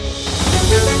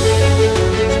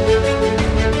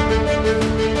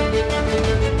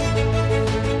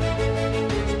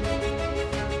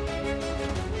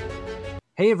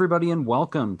Hey, everybody, and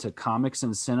welcome to Comics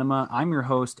and Cinema. I'm your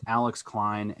host, Alex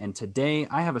Klein, and today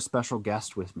I have a special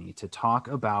guest with me to talk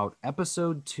about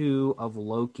episode 2 of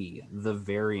Loki, The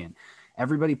Variant.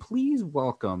 Everybody, please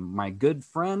welcome my good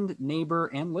friend, neighbor,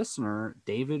 and listener,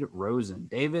 David Rosen.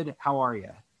 David, how are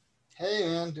you? Hey,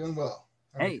 man, doing well.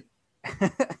 Hey.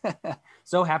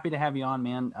 So happy to have you on,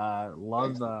 man.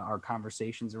 Love Thanks. our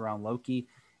conversations around Loki.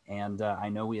 And I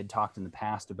know we had talked in the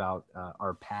past about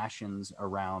our passions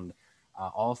around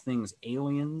all things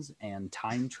aliens and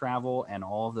time travel and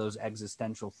all of those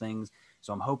existential things.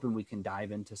 So I'm hoping we can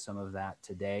dive into some of that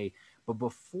today. But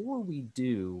before we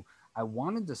do, I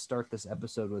wanted to start this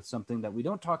episode with something that we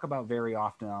don't talk about very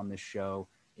often on this show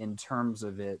in terms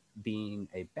of it being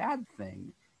a bad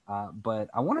thing. But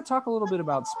I want to talk a little bit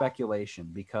about speculation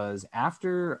because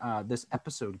after this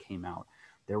episode came out,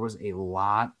 there was a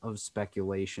lot of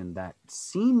speculation that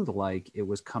seemed like it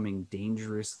was coming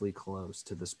dangerously close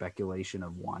to the speculation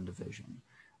of WandaVision,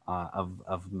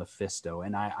 of Mephisto.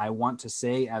 And I want to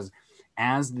say,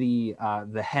 as the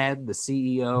head, the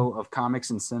CEO of Comics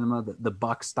and Cinema, the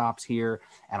buck stops here.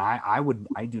 And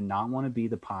I do not want to be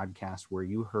the podcast where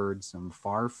you heard some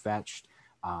far-fetched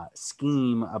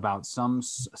scheme about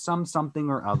something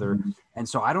or other. And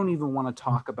so I don't even want to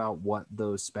talk about what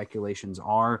those speculations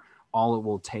are. All it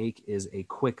will take is a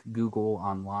quick Google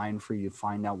online for you to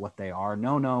find out what they are.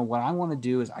 No, what I want to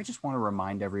do is I just want to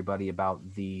remind everybody about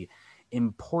the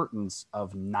importance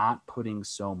of not putting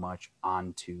so much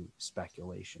onto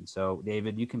speculation. So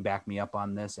David, you can back me up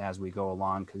on this as we go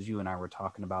along because you and I were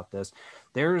talking about this.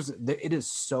 It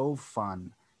is so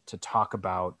fun to talk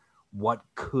about what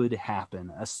could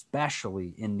happen,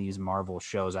 especially in these Marvel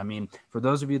shows. I mean, for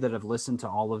those of you that have listened to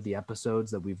all of the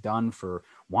episodes that we've done for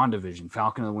WandaVision,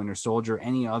 Falcon and the Winter Soldier,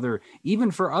 any other,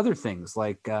 even for other things,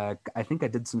 like I think I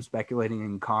did some speculating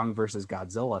in Kong versus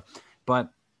Godzilla, but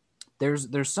there's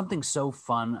something so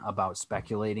fun about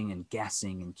speculating and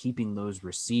guessing and keeping those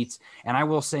receipts. And I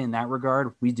will say in that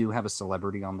regard, we do have a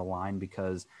celebrity on the line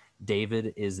because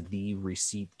David is the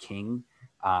receipt king.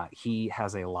 He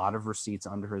has a lot of receipts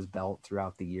under his belt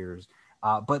throughout the years.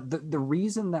 But the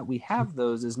reason that we have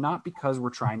those is not because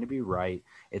we're trying to be right.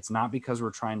 It's not because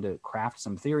we're trying to craft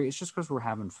some theory. It's just because we're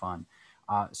having fun.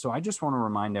 So I just want to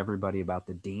remind everybody about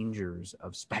the dangers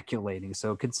of speculating.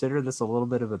 So consider this a little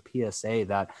bit of a PSA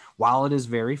that while it is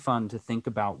very fun to think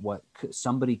about what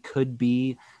somebody could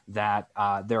be, that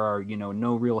there are,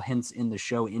 no real hints in the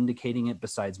show indicating it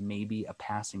besides maybe a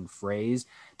passing phrase,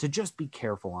 to just be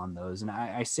careful on those. And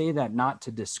I say that not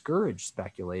to discourage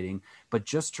speculating, but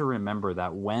just to remember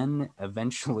that when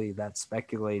eventually that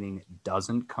speculating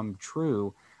doesn't come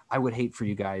true, I would hate for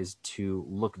you guys to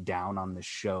look down on the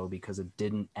show because it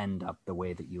didn't end up the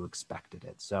way that you expected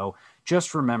it. So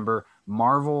just remember,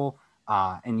 Marvel,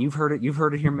 and you've heard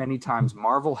it here many times.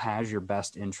 Marvel has your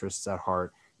best interests at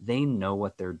heart. They know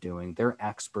what they're doing. They're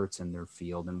experts in their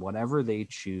field, and whatever they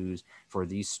choose for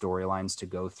these storylines to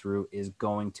go through is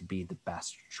going to be the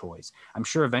best choice. I'm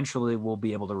sure eventually we'll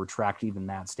be able to retract even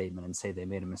that statement and say they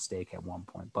made a mistake at one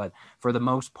point. But for the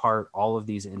most part, all of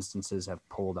these instances have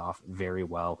pulled off very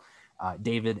well.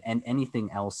 David, and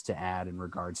anything else to add in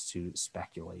regards to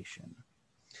speculation?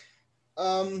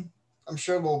 I'm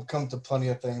sure we'll come to plenty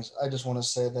of things. I just want to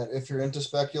say that if you're into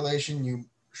speculation, you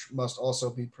must also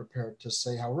be prepared to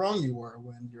say how wrong you were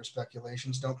when your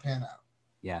speculations don't pan out.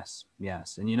 Yes.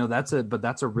 And that's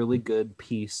a really good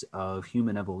piece of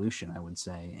human evolution, I would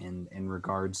say, in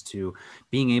regards to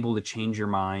being able to change your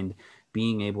mind,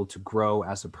 being able to grow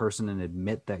as a person and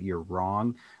admit that you're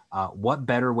wrong. What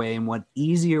better way and what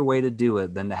easier way to do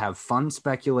it than to have fun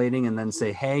speculating and then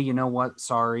say, hey, you know what?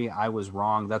 Sorry, I was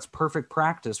wrong. That's perfect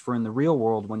practice for in the real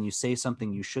world when you say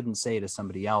something you shouldn't say to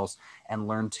somebody else and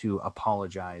learn to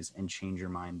apologize and change your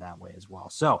mind that way as well.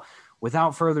 So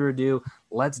without further ado,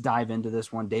 let's dive into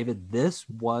this one. David, this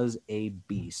was a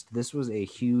beast. This was a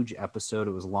huge episode.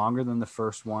 It was longer than the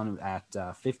first one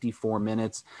at 54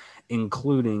 minutes,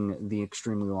 including the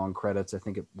extremely long credits. I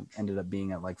think it ended up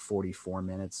being at like 44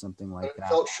 minutes, something But like it that.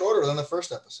 felt shorter than the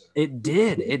first episode. It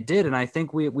did. And I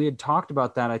think we had talked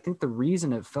about that. I think the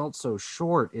reason it felt so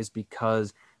short is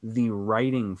because the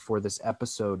writing for this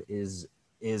episode is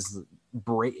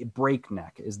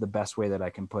breakneck is the best way that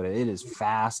I can put it. It is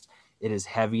fast. It is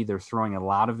heavy. They're throwing a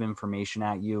lot of information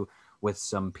at you with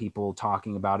some people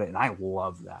talking about it. And I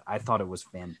love that. I thought it was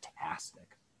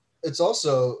fantastic. It's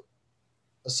also,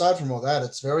 aside from all that,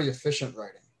 it's very efficient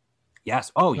writing.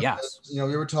 Yes. Oh, yes. We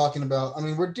were talking about, I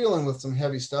mean, we're dealing with some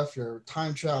heavy stuff here,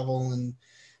 time travel and,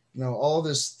 all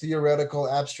this theoretical,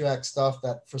 abstract stuff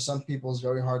that for some people is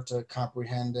very hard to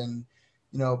comprehend. And,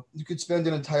 you could spend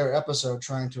an entire episode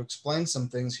trying to explain some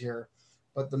things here.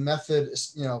 but the method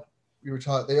is, we were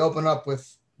taught they open up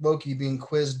with Loki being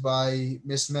quizzed by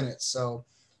Miss Minutes. So,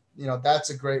 that's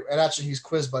a great, and actually he's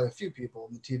quizzed by a few people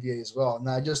in the TVA as well. And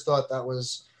I just thought that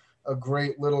was a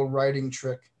great little writing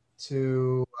trick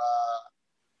to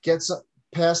get some,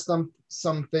 pass them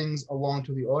some things along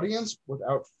to the audience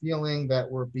without feeling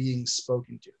that we're being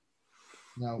spoken to.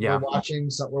 Yeah.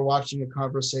 We're watching a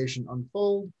conversation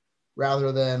unfold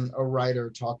rather than a writer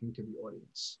talking to the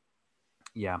audience.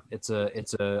 Yeah,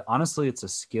 honestly, it's a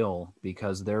skill,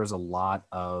 because there's a lot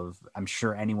of, I'm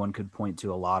sure anyone could point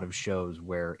to a lot of shows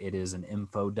where it is an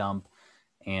info dump.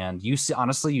 And you see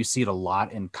it a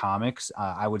lot in comics.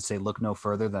 I would say look no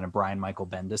further than a Brian Michael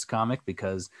Bendis comic,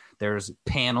 because there's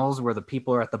panels where the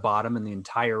people are at the bottom and the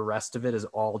entire rest of it is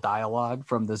all dialogue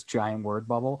from this giant word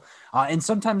bubble. And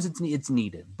sometimes it's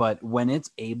needed, but when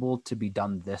it's able to be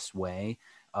done this way,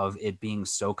 of it being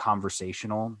so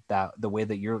conversational, that the way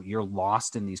that you're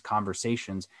lost in these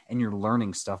conversations and you're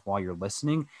learning stuff while you're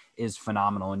listening is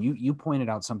phenomenal. And you pointed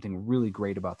out something really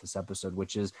great about this episode,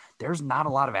 which is there's not a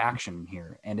lot of action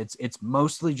here, and it's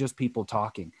mostly just people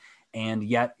talking. And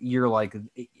yet you're like,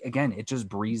 again, it just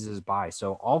breezes by.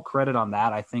 So all credit on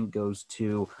that, I think, goes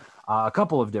to a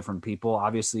couple of different people.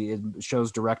 Obviously, it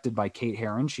show's directed by Kate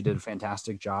Herron. She did a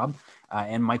fantastic job.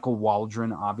 And Michael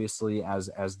Waldron, obviously,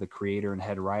 as the creator and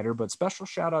head writer. But special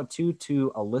shout out to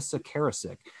Alyssa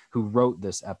Karasik, who wrote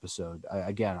this episode.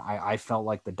 Again, I felt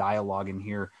like the dialogue in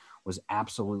here was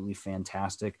absolutely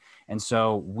fantastic. And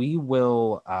so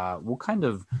we'll kind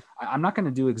of, I'm not going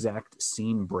to do exact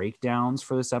scene breakdowns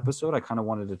for this episode. I kind of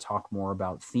wanted to talk more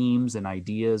about themes and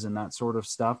ideas and that sort of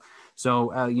stuff.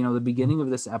 So, the beginning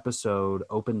of this episode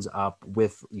opens up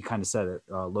with, you kind of said it,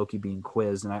 Loki being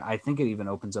quizzed. And I think it even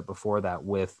opens up before that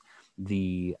with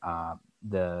the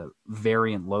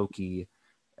variant Loki.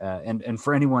 And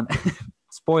for anyone,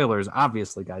 spoilers,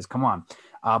 obviously, guys, come on.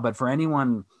 But for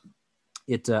anyone,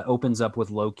 it opens up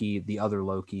with Loki, the other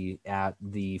Loki, at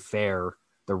the fair,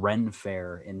 the Ren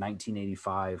Fair in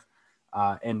 1985,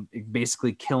 and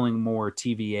basically killing more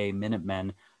TVA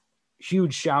Minutemen.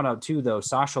 Huge shout out too, though.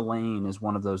 Sasha Lane is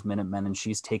one of those Minutemen, and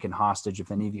she's taken hostage.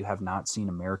 If any of you have not seen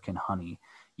American Honey,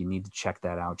 you need to check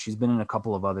that out. She's been in a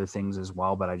couple of other things as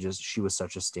well, but she was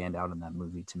such a standout in that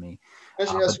movie to me.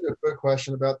 Actually, ask you a quick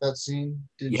question about that scene.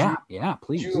 Yeah,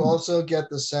 please. Did you also get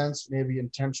the sense, maybe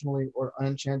intentionally or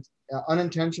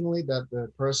unintentionally, that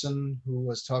the person who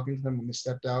was talking to them when they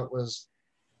stepped out was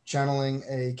channeling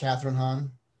a Catherine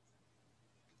Hahn?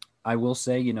 I will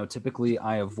say, typically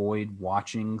I avoid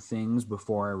watching things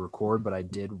before I record, but I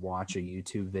did watch a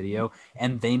YouTube video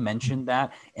and they mentioned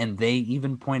that. And they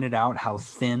even pointed out how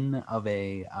thin of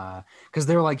because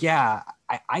they're like, yeah,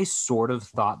 I sort of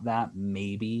thought that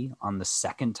maybe on the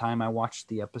second time I watched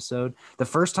the episode. The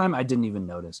first time I didn't even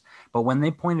notice. But when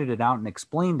they pointed it out and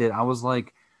explained it, I was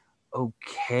like,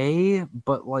 okay,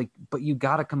 but you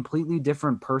got a completely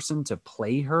different person to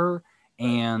play her.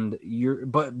 And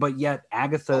but yet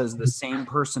Agatha is the same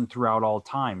person throughout all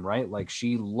time, right? Like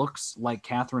she looks like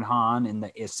Catherine Hahn in the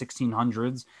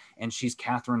 1600s, and she's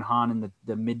Catherine Hahn in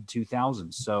the mid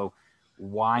 2000s. So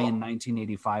why in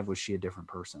 1985 was she a different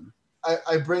person?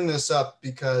 I bring this up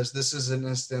because this is an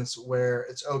instance where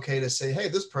it's okay to say, hey,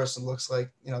 this person looks like,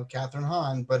 Catherine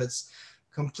Hahn, but it's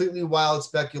completely wild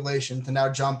speculation to now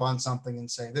jump on something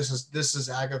and say this is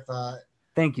Agatha.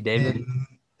 Thank you, David.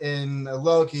 In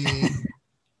Loki,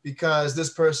 because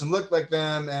this person looked like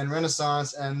them and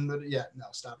Renaissance, and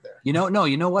stop there. You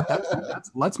know what?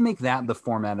 Let's make that the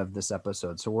format of this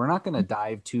episode. So we're not going to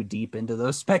dive too deep into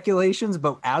those speculations,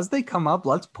 but as they come up,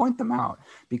 let's point them out,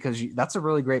 because that's a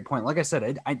really great point. Like I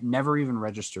said, I never even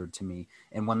registered to me.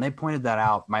 And when they pointed that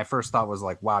out, my first thought was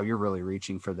like, wow, you're really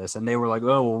reaching for this. And they were like,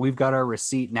 oh, well, we've got our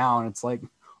receipt now. And it's like,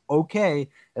 okay,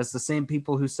 that's the same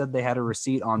people who said they had a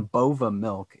receipt on Bova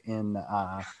milk in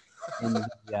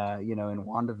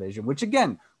WandaVision, which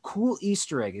again, cool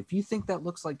Easter egg. If you think that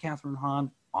looks like Catherine Hahn,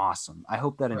 awesome. I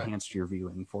hope that enhanced your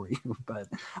viewing for you, but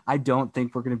I don't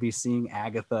think we're going to be seeing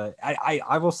Agatha.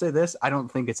 I will say this. I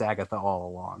don't think it's Agatha all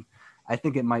along. I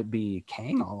think it might be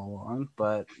Kang all along,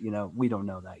 but we don't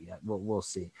know that yet. We'll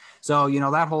see. So,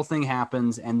 that whole thing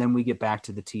happens. And then we get back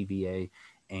to the TVA,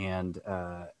 and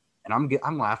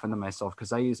I'm laughing to myself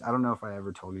because I don't know if I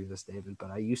ever told you this, David,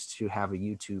 but I used to have a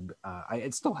YouTube, I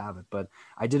still have it, but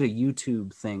I did a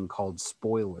YouTube thing called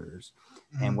Spoilers.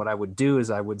 Mm-hmm. And what I would do is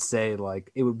I would say,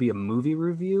 like, it would be a movie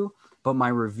review, but my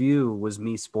review was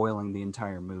me spoiling the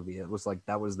entire movie. It was like,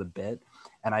 that was the bit.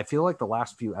 And I feel like the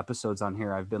last few episodes on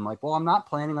here, I've been like, well, I'm not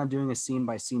planning on doing a scene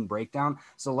by scene breakdown.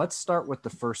 So let's start with the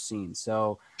first scene.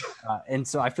 So, and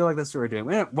so I feel like that's what we're doing.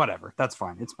 Whatever. That's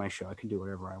fine. It's my show. I can do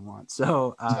whatever I want.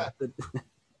 So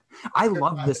I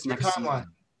love this next timeline.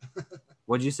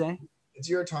 What'd you say? It's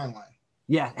your timeline.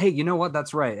 Yeah. Hey, you know what?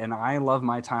 That's right. And I love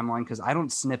my timeline because I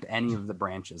don't snip any of the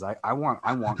branches. I want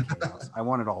chaos. I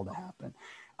want it all to happen.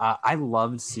 I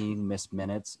loved seeing Miss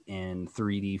Minutes in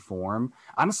 3D form.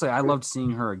 Honestly, I loved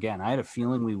seeing her again. I had a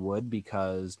feeling we would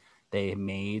because they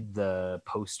made the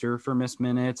poster for Miss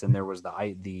Minutes and there was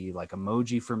the like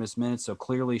emoji for Miss Minutes. So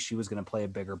clearly she was going to play a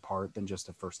bigger part than just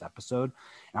the first episode.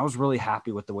 And I was really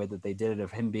happy with the way that they did it,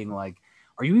 of him being like,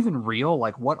 are you even real?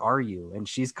 Like, what are you? And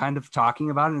she's kind of talking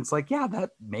about it. And it's like, yeah,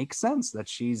 that makes sense that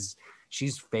she's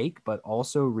fake, but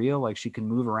also real. Like she can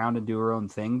move around and do her own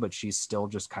thing, but she's still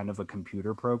just kind of a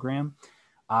computer program.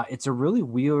 It's a really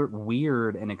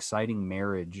weird and exciting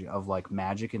marriage of like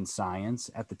magic and science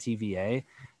at the TVA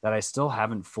that I still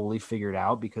haven't fully figured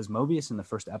out, because Mobius in the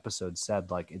first episode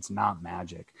said like it's not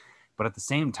magic, but at the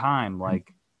same time,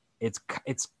 like it's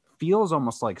feels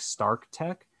almost like Stark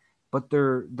tech, but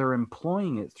they're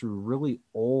employing it through really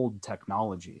old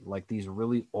technology, like these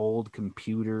really old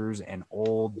computers and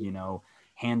old,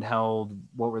 handheld,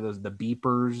 what were those, the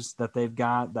beepers that they've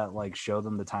got that like show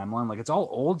them the timeline. Like it's all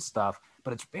old stuff,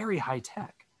 but it's very high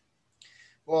tech.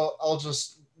 Well, I'll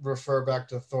just refer back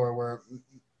to Thor, where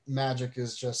magic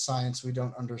is just science we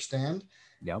don't understand.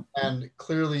 Yep. And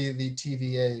clearly the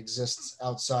TVA exists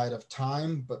outside of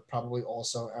time, but probably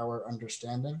also our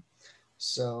understanding.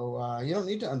 So you don't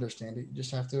need to understand it. You just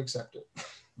have to accept it.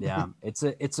 Yeah.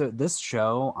 This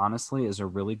show honestly is a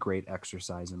really great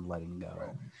exercise in letting go.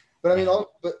 Right. But I mean,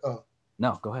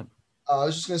 no, go ahead. I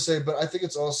was just going to say, but I think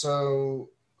it's also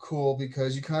cool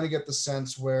because you kind of get the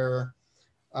sense where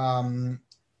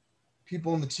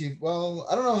people in the TV, well,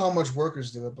 I don't know how much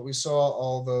workers do it, but we saw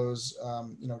all those,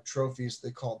 trophies, they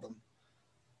called them,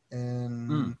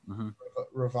 in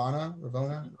Ravonna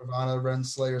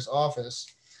Renslayer's office.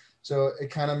 So it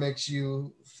kind of makes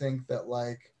you think that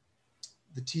like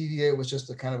the TVA was just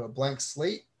a kind of a blank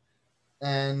slate,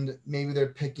 and maybe they're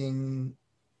picking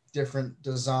different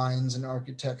designs and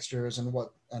architectures and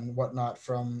whatnot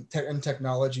from and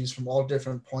technologies from all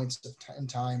different points in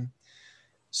time.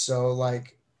 So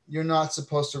like you're not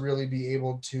supposed to really be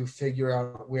able to figure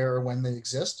out where or when they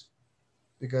exist,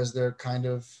 because they're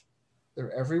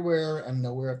everywhere and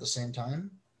nowhere at the same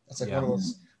time. It's like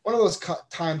one of those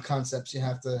time concepts you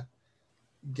have to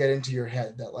get into your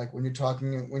head, that like when you're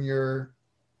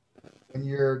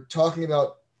talking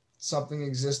about something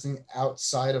existing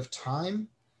outside of time,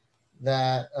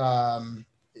 that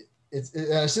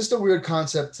it's just a weird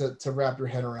concept to wrap your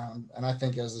head around. And I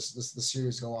think as the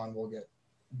series go on, we'll get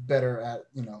better at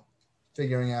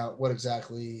figuring out what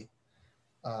exactly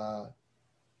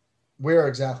where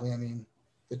exactly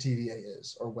the TVA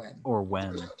is, or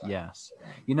when. Yes.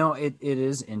 It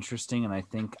is interesting. And I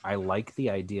think I like the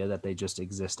idea that they just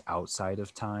exist outside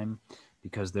of time,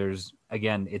 because there's,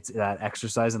 again, it's that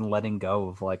exercise in letting go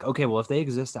of like, okay, well, if they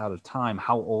exist out of time,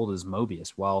 how old is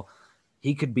Mobius? Well,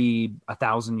 he could be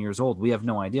 1,000 years old. We have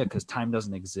no idea, because time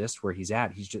doesn't exist where he's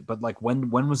at. He's just, but like, when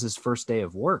was his first day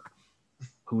of work?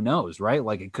 Who knows, right?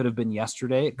 Like it could have been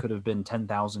yesterday. It could have been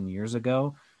 10,000 years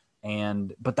ago.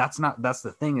 But that's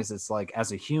the thing, is it's like,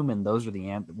 as a human, those are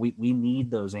we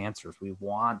need those answers. We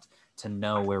want to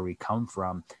know where we come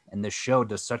from. And this show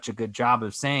does such a good job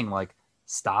of saying like,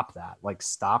 stop that, like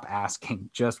stop asking,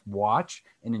 just watch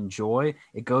and enjoy.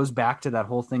 It goes back to that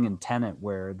whole thing in Tenet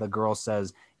where the girl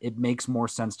says it makes more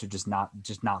sense to just not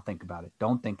think about it.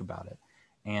 Don't think about it.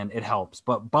 And it helps.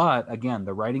 But again,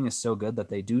 the writing is so good that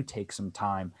they do take some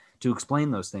time to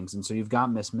explain those things. And so you've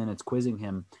got Miss Minutes quizzing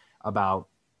him about,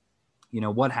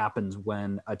 what happens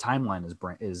when a timeline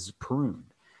is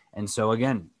pruned. And so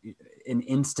again, an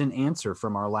instant answer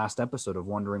from our last episode of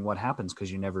wondering what happens because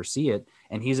you never see it.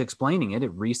 And he's explaining it.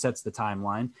 It resets the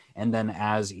timeline. And then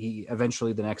as he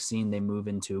eventually, the next scene, they move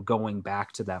into going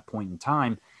back to that point in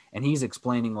time. And he's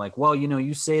explaining like, well,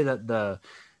 you say that the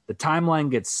timeline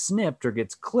gets snipped or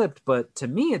gets clipped, but to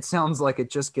me, it sounds like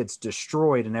it just gets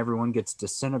destroyed and everyone gets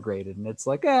disintegrated. And it's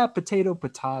like,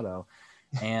 potato.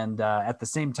 And at the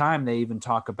same time, they even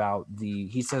talk about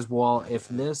he says, well, if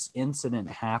this incident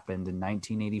happened in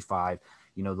 1985,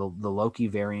 the Loki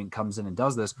variant comes in and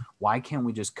does this, why can't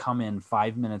we just come in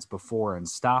 5 minutes before and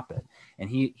stop it? And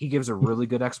he gives a really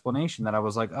good explanation that I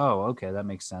was like, oh, okay, that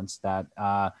makes sense. That,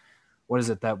 what is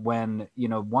it? That when,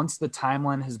 once the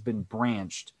timeline has been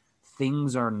branched,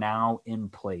 things are now in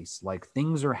place, like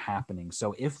things are happening.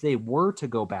 So if they were to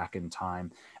go back in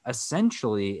time,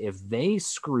 essentially, if they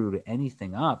screwed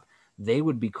anything up, they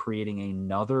would be creating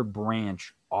another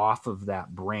branch off of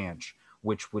that branch,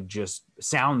 which would just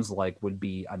sounds like would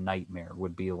be a nightmare.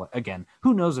 Would be, again,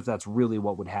 who knows if that's really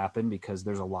what would happen, because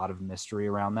there's a lot of mystery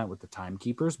around that with the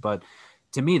timekeepers. But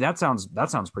to me, that sounds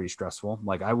pretty stressful.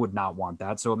 Like, I would not want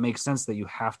that. So it makes sense that you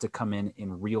have to come in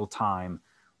real time,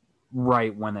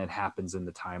 right when it happens in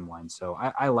the timeline. So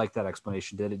I like that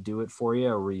explanation. Did it do it for you,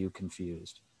 or were you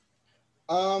confused?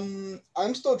 I'm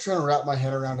still trying to wrap my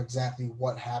head around exactly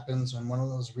what happens when one of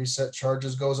those reset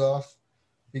charges goes off,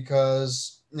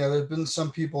 because there's been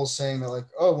some people saying that, like,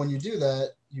 oh, when you do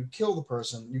that, you kill the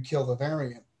person, you kill the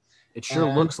variant. It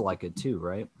sure looks like it too,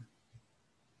 right?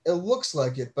 It looks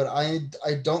like it, but I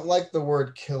don't like the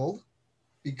word killed,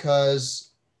 because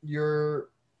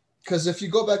if you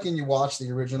go back and you watch the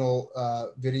original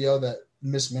video, that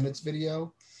Miss Minutes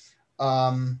video,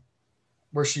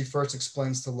 where she first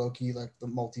explains to Loki like the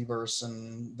multiverse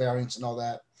and variants and all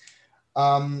that.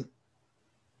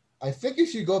 I think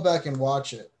if you go back and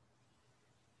watch it,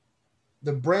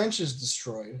 the branch is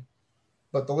destroyed,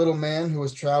 but the little man who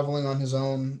was traveling on his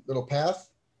own little path,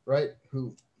 right?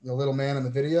 The little man in the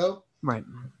video. Right.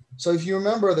 So if you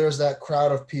remember, there's that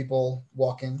crowd of people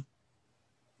walking,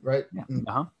 right? Yeah.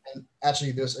 And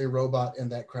actually there's a robot in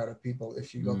that crowd of people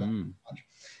if you go back and watch.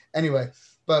 Anyway,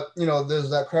 but there's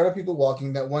that crowd of people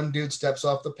walking. That one dude steps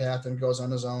off the path and goes on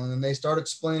his own, and they start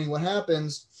explaining what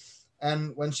happens.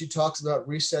 And when she talks about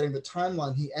resetting the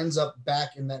timeline, he ends up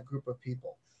back in that group of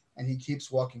people, and he keeps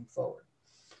walking forward.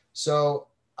 So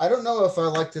I don't know if I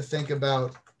like to think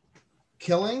about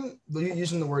killing,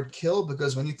 using the word kill,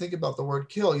 because when you think about the word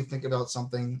kill, you think about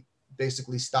something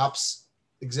basically stops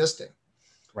existing.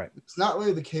 Right. It's not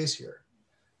really the case here,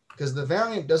 because the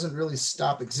variant doesn't really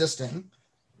stop existing.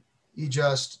 He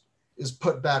just is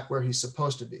put back where he's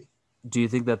supposed to be. Do you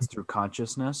think that's through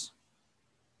consciousness?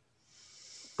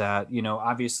 That,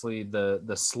 obviously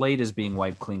the slate is being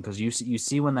wiped clean, because you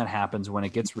see when that happens, when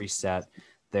it gets reset,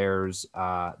 there's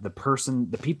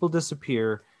the people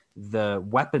disappear, the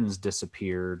weapons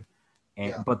disappeared,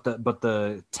 and but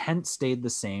the tent stayed the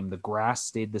same, the grass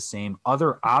stayed the same,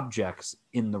 other objects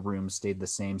in the room stayed the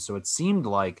same. So it seemed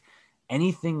like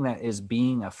anything that is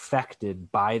being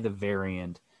affected by the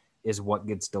variant is what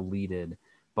gets deleted.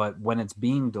 But when it's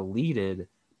being deleted,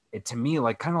 it, to me,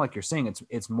 like, kind of like you're saying,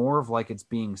 it's more of like it's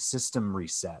being system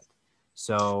reset.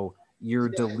 So you're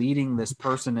deleting this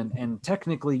person, and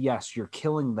technically, yes, you're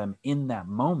killing them in that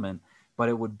moment, but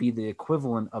it would be the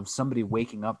equivalent of somebody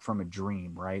waking up from a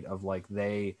dream, right? Of like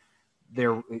that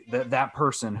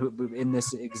person who, in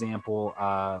this example,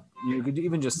 you could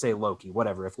even just say Loki,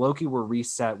 whatever. If Loki were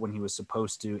reset when he was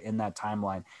supposed to in that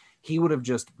timeline, he would have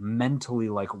just mentally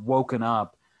like woken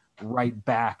up right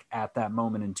back at that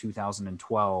moment in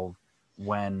 2012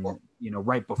 when,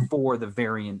 right before the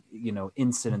variant,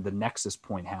 incident, the Nexus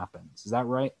point happens. Is that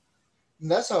right? And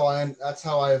that's how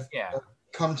I've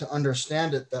come to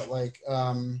understand it, that like,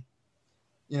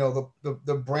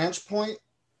 the branch point,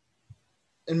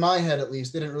 in my head at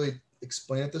least, they didn't really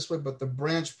explain it this way, but the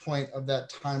branch point of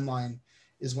that timeline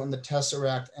is when the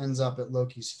Tesseract ends up at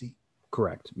Loki's feet.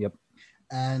 Correct. Yep.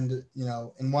 And,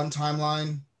 in one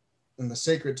timeline, in the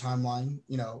sacred timeline,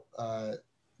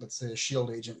 let's say a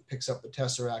SHIELD agent picks up the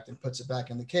Tesseract and puts it back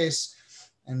in the case,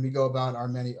 and we go about our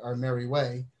merry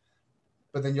way.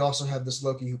 But then you also have this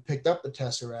Loki who picked up the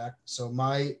Tesseract. So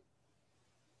my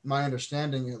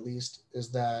understanding, at least,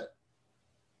 is that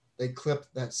they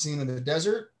clipped that scene in the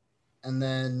desert, and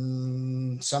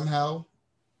then somehow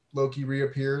Loki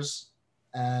reappears,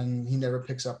 and he never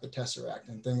picks up the Tesseract,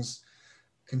 and things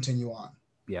continue on.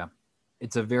 Yeah.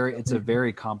 It's a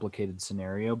very complicated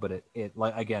scenario, but it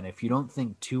like, again, if you don't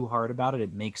think too hard about it,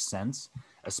 it makes sense,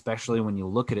 especially when you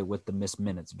look at it with the Miss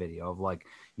Minutes video of like,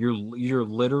 you're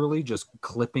literally just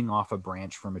clipping off a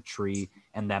branch from a tree,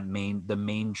 and the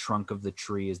main trunk of the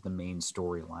tree is the main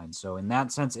storyline. So in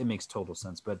that sense, it makes total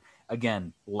sense. But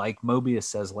again, like Mobius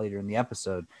says later in the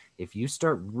episode, if you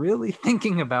start really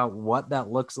thinking about what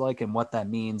that looks like and what that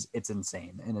means, it's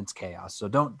insane and it's chaos. So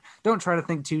don't try to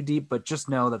think too deep, but just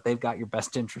know that they've got your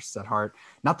best interests at heart.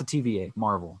 Not the TVA,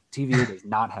 Marvel. TVA does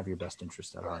not have your best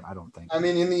interests at heart, I don't think. I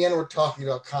mean, in the end, we're talking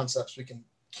about concepts we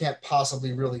can't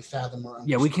possibly really fathom or understand.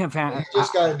 Yeah, we can't fathom. You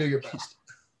just got to do your best.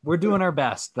 We're doing our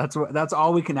best. That's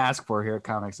all we can ask for here at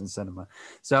Comics and Cinema.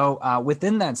 So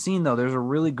within that scene, though, there's a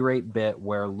really great bit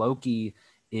where Loki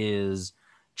is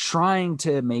trying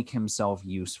to make himself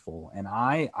useful. And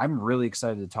I'm really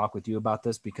excited to talk with you about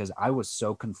this because I was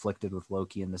so conflicted with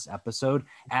Loki in this episode,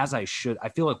 as I should. I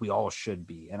feel like we all should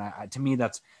be. And to me,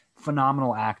 that's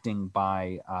phenomenal acting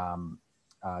by Tom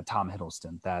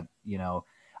Hiddleston. That, you know,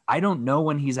 I don't know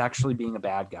when he's actually being a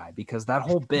bad guy, because that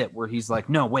whole bit where he's like,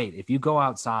 no, wait, if you go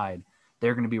outside,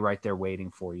 they're going to be right there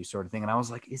waiting for you, sort of thing. And I was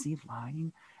like, is he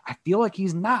lying? I feel like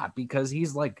he's not, because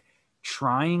he's like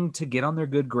trying to get on their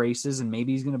good graces and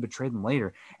maybe he's going to betray them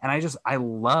later. And I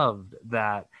loved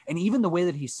that. And even the way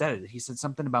that he said it, he said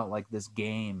something about like, this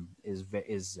game is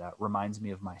reminds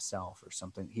me of myself or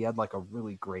something. He had like a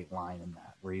really great line in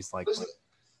that where he's like,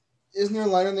 isn't there a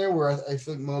line in there where I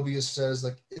feel like Mobius says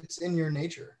like, it's in your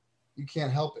nature, you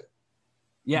can't help it?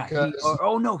 Yeah.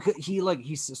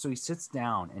 He sits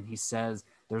down and he says,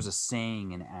 there's a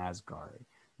saying in Asgard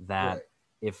that Right.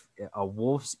 if a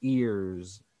wolf's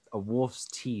ears, a wolf's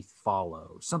teeth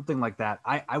follow, something like that.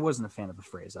 I wasn't a fan of the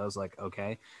phrase. I was like,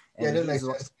 okay. And Yeah, it didn't make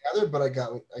sense together, but I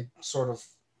sort of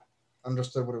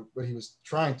understood what he was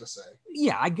trying to say.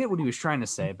 Yeah, I get what he was trying to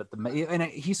say, but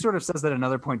he sort of says that at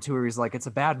another point too, where he's like, it's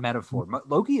a bad metaphor.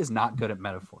 Loki is not good at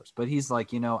metaphors, but he's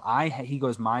like, you know, he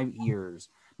goes, my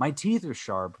teeth are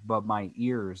sharp, but my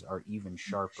ears are even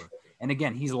sharper. And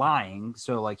again, he's lying.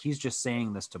 So like, he's just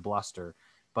saying this to bluster.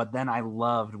 But then I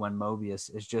loved when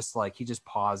Mobius is just like, he just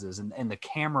pauses and the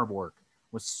camera work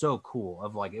was so cool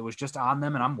of like, it was just on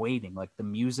them and I'm waiting. Like the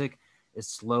music is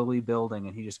slowly building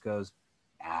and he just goes,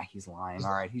 he's lying.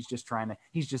 All right. He's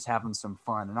just having some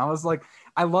fun. And I was like,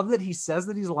 I love that he says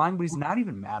that he's lying, but he's not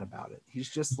even mad about it. He's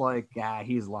just like,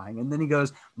 he's lying. And then he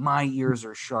goes, my ears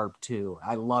are sharp too.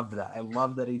 I loved that. I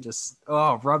love that he just,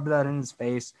 rubbed that in his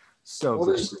face. So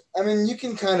great. I mean, you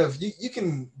can kind of, you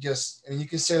can just, I mean, you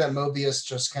can say that Mobius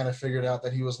just kind of figured out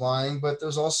that he was lying, but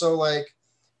there's also like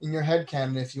in your head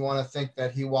canon, if you want to think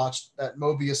that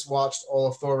Mobius watched all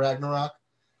of Thor Ragnarok.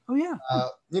 Oh yeah.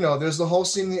 You know, there's the whole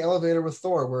scene in the elevator with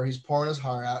Thor where he's pouring his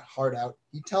heart out.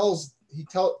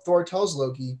 Thor tells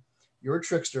Loki, "You're a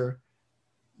trickster.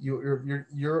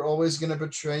 You're always gonna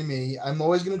betray me. I'm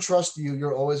always gonna trust you.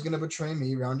 You're always gonna betray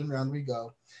me. Round and round we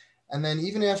go." And then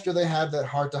even after they have that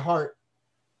heart to heart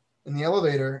in the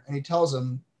elevator, and he tells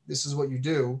him, "This is what you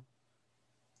do,"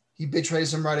 he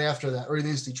betrays him right after that, or at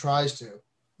least he tries to.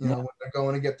 You know, when they're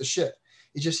going to get the ship,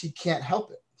 he can't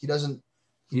help it. He doesn't.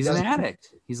 He's an addict.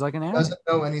 He's like an addict. Doesn't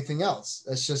know anything else.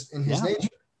 That's just in his nature.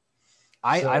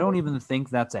 I don't even think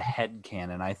that's a head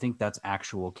canon. I think that's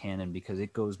actual canon because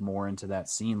it goes more into that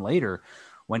scene later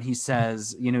when he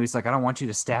says, you know, he's like, I don't want you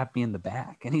to stab me in the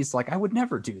back. And he's like, I would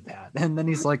never do that. And then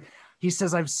he's like, he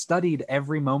says, I've studied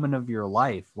every moment of your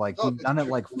life. Like you've done it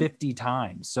like 50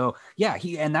 times. So yeah,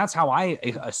 and that's how I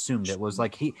assumed it was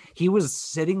like, he was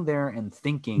sitting there and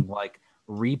thinking like,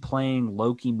 replaying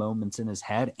Loki moments in his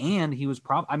head, and he was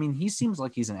he seems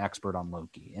like he's an expert on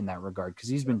Loki in that regard because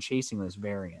he's been chasing this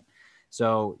variant,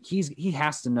 so he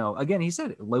has to know. Again, he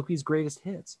said Loki's greatest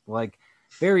hits, like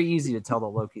very easy to tell that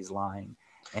Loki's lying.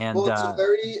 And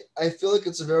I feel like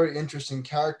it's a very interesting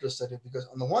character study because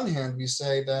on the one hand we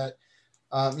say that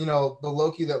you know, the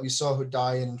Loki that we saw who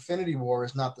died in Infinity War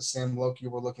is not the same Loki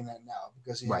we're looking at now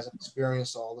because he hasn't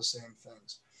experienced all the same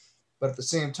things. But at the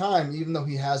same time, even though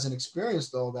he hasn't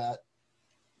experienced all that,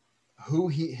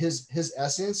 his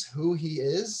essence, who he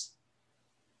is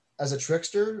as a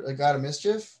trickster, a god of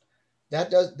mischief,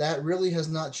 that really has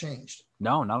not changed.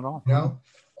 No, not at all. You know,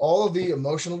 all of the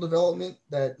emotional development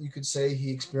that you could say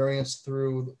he experienced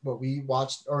through what we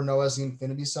watched or know as the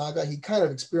Infinity Saga, he kind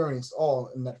of experienced all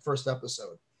in that first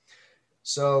episode.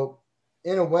 So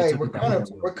in a way, we're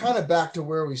kind of back to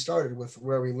where we started with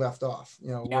where we left off. You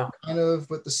know, we're kind of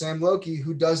with the same Loki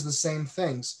who does the same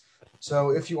things. So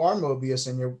if you are Mobius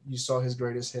and you saw his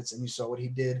greatest hits and you saw what he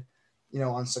did, you know,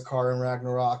 on Sakaar and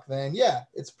Ragnarok, then yeah,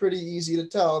 it's pretty easy to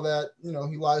tell that, you know,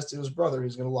 he lies to his brother.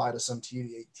 He's going to lie to some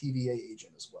TVA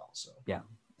agent as well. So yeah,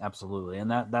 absolutely.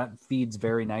 And that feeds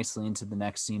very nicely into the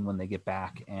next scene when they get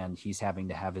back and he's having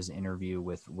to have his interview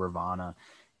with Ravonna.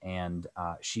 And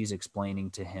she's explaining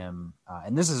to him,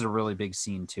 and this is a really big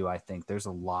scene too. I think there's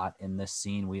a lot in this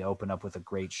scene. We open up with a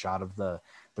great shot of the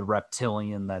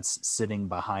reptilian that's sitting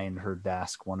behind her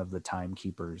desk, one of the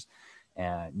timekeepers.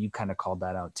 And you kind of called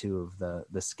that out too, of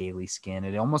the scaly skin.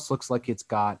 It almost looks like it's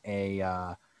got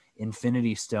a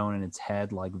infinity stone in its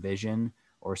head, like Vision,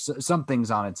 or something's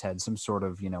on its head, some sort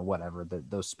of, you know, whatever.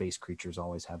 Those space creatures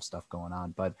always have stuff going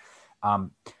on, but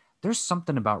there's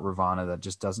something about Ravonna that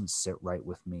just doesn't sit right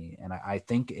with me. And I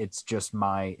think it's just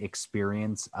my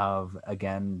experience of,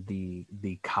 again,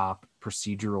 the cop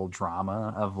procedural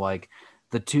drama of like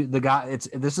this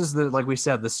is like we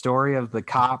said, the story of the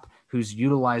cop who's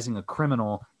utilizing a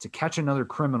criminal to catch another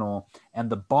criminal, and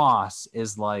the boss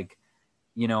is like,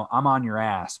 you know, I'm on your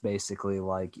ass, basically.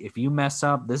 Like, if you mess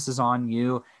up, this is on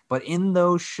you. But in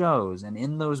those shows and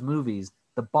in those movies,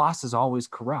 the boss is always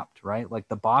corrupt, right? Like,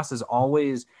 the boss is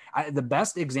always the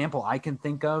best example I can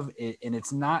think of, and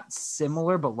it's not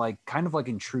similar, but like kind of like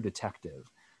in True Detective,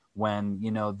 when,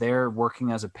 you know, they're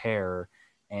working as a pair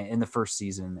in the first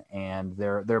season, and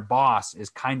their boss is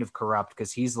kind of corrupt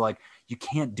because he's like, you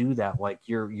can't do that. Like,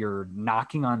 you're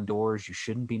knocking on doors you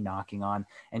shouldn't be knocking on.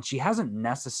 And she hasn't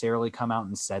necessarily come out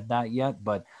and said that yet,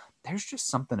 but there's just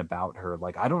something about her.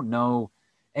 Like, I don't know.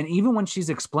 And even when she's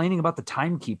explaining about the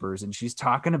timekeepers and she's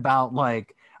talking about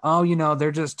like, oh, you know,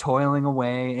 they're just toiling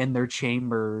away in their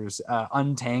chambers,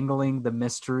 untangling the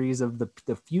mysteries of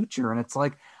the future. And it's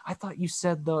like, I thought you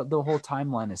said the whole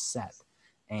timeline is set,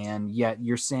 and yet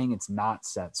you're saying it's not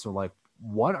set. So like,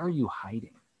 what are you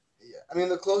hiding? Yeah, I mean,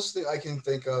 the closest thing I can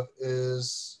think of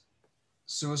is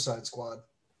Suicide Squad.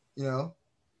 You know,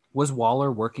 Was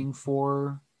Waller working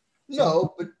for something?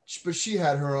 no, but she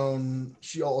had her own.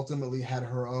 She ultimately had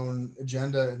her own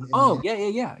agenda in the Oh,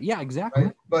 end, yeah, right?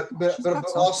 exactly. But She's got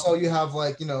something. also you have,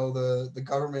 like, you know, the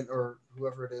government or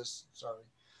whoever it is. Sorry,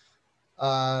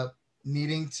 uh,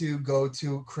 needing to go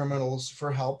to criminals for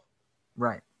help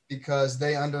Right. because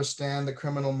they understand the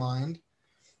criminal mind,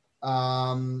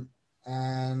 um,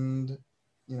 and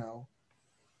you know,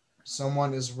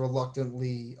 someone is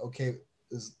reluctantly okay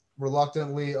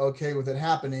with it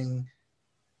happening,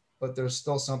 but there's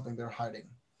still something they're hiding.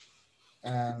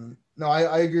 And no,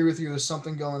 I agree with you. There's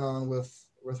something going on with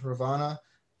Ravana.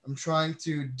 I'm trying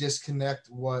to disconnect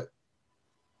what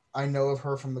I know of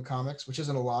her from the comics, which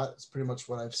isn't a lot. It's pretty much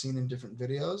what I've seen in different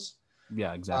videos.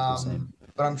 Yeah, exactly the same.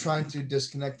 But I'm trying to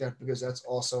disconnect that because that's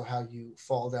also how you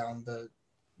fall down the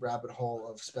rabbit hole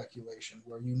of speculation,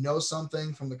 where you know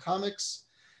something from the comics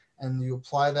and you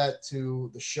apply that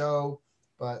to the show.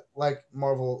 But like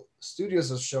Marvel Studios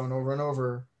has shown over and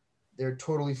over, they're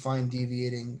totally fine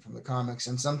deviating from the comics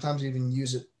and sometimes even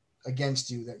use it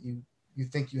against you, that you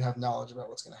think you have knowledge about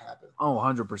what's going to happen. Oh,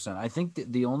 100%. I think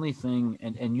that the only thing,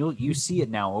 and you see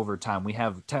it now over time. We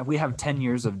have 10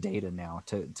 years of data now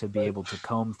to be Right. able to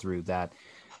comb through that.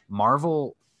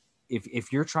 Marvel,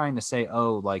 if you're trying to say,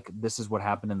 oh, like, this is what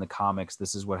happened in the comics,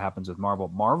 this is what happens with Marvel.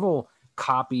 Marvel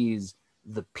copies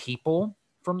the people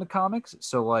from the comics.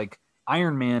 So like,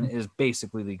 Iron Man is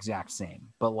basically the exact same,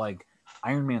 but like,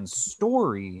 Iron Man's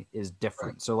story is Right.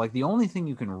 different. So like, the only thing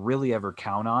you can really ever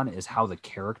count on is how the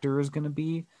character is going to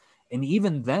be, and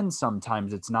even then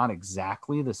sometimes it's not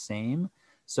exactly the same.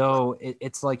 So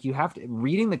it's like, you have to,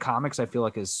 reading the comics, I feel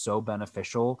like, is so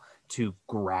beneficial to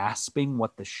grasping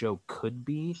what the show could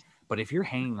be. But if you're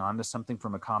hanging on to something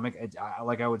from a comic,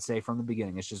 like I would say from the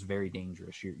beginning, it's just very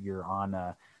dangerous. You're on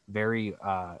a very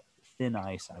thin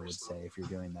ice, I would say, if you're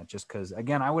doing that. Just because,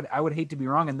 again, I would hate to be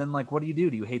wrong. And then, like, what do?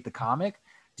 Do you hate the comic?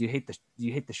 Do you hate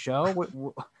the show? What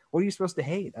are you supposed to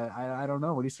hate? I don't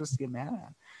know. What are you supposed to get mad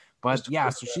at? But yeah,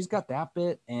 so she's got that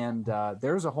bit, and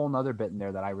there's a whole nother bit in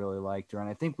there that I really liked her, and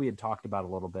I think we had talked about a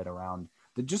little bit around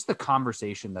just the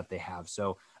conversation that they have.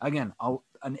 So again,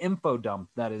 an info dump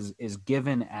that is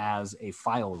given as a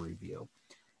file review.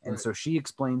 And Right. so she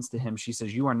explains to him, she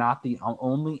says, "You are not the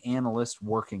only analyst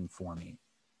working for me."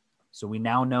 So we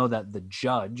now know that the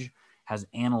judge has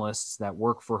analysts that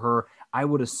work for her. I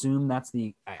would assume that's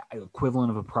the equivalent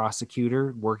of a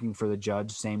prosecutor working for the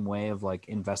judge, same way of like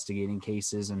investigating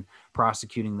cases and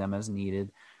prosecuting them as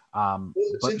needed.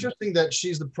 It's But interesting that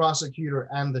she's the prosecutor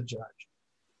and the judge.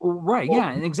 right, Or,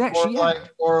 yeah, and exactly, yeah.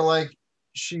 or like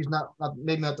she's not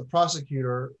maybe not the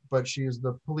prosecutor, but she's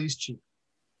the police chief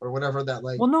or whatever that,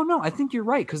 like. Well, no, I think you're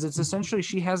right, because it's essentially,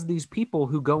 she has these people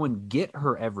who go and get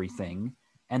her everything,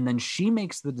 and then she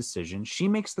makes the decision, she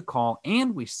makes the call,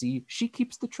 and we see she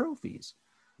keeps the trophies.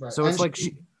 Right. So it's like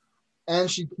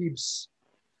And she keeps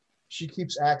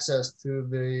access to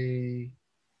the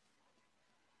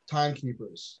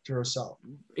timekeepers to herself.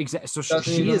 exactly. So Doesn't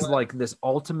she even is let. like this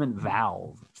ultimate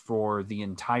valve for the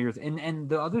entire. And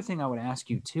the other thing I would ask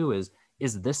you too is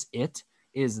this it?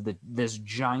 Is this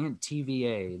giant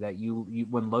TVA that you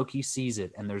when Loki sees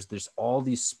it, and there's all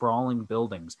these sprawling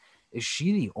buildings? Is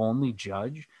she the only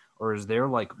judge, or is there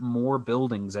like more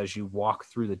buildings as you walk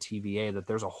through the TVA, that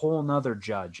there's a whole nother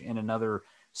judge in another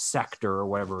sector or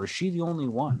whatever? Is she the only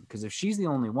one? Because if she's the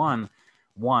only one,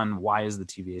 why is the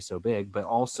TVA so big? But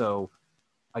also,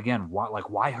 again,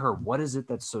 why her? What is it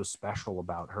that's so special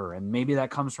about her? And maybe that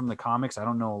comes from the comics. I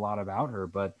don't know a lot about her,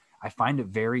 but I find it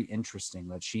very interesting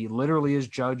that she literally is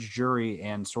judge, jury,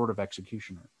 and sort of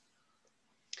executioner.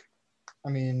 I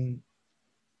mean,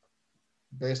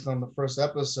 based on the first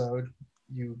episode,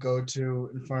 you go to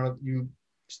in front of you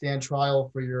stand trial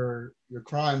for your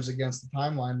crimes against the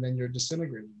timeline, then you're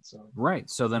disintegrated. So right.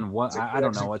 So then what? it's a I good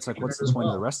don't know. It's like, execution what's the as point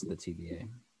of the well. rest of the TVA?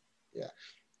 Yeah,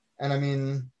 and I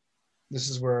mean, this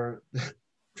is where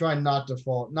trying not to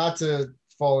fall into the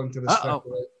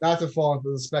not to fall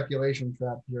into the speculation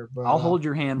trap here. But I'll hold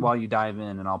your hand while you dive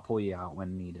in, and I'll pull you out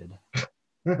when needed.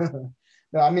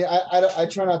 no, I mean, I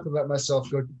try not to let myself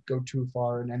go too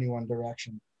far in any one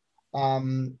direction.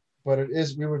 But it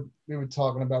is we were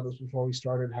talking about this before we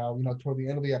started, how, you know, toward the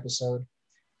end of the episode,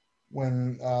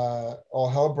 when all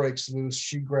hell breaks loose,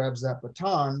 she grabs that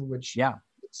baton, which Yeah.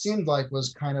 it seemed like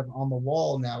was kind of on the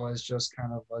wall now as just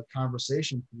kind of a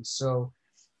conversation piece. So,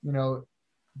 you know,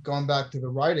 going back to the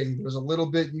writing, there's a little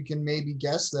bit you can maybe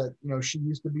guess that, you know, she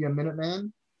used to be a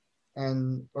Minuteman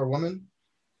or woman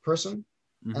person.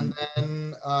 Mm-hmm. And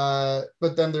then,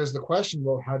 but then there's the question,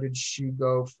 well, how did she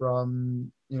go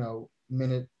from, you know,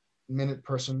 minute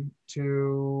person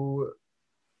to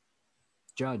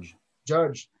Judge,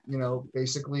 you know,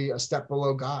 basically a step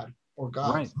below God or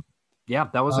God. right? Yeah,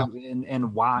 that was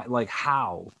and why, like,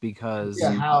 how? Because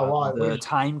why? The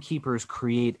timekeepers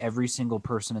create every single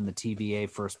person in the TVA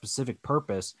for a specific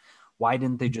purpose. Why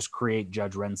didn't they just create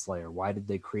Judge Renslayer? Why did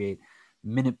they create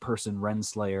Minute Person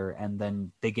Renslayer, and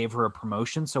then they gave her a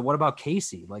promotion? So what about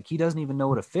Casey? Like, he doesn't even know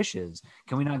what a fish is.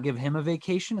 Can we not give him a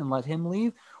vacation and let him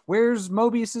leave? Where's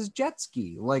Mobius's jet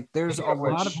ski? Like, there's a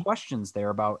lot of questions there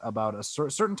about a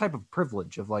certain type of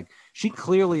privilege of, like, she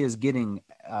clearly is getting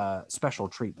special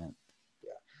treatment.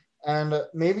 And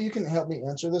maybe you can help me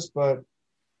answer this, but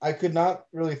I could not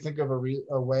really think of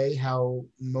a way how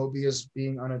Mobius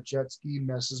being on a jet ski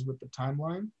messes with the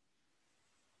timeline.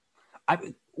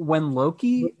 When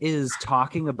Loki is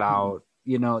talking about,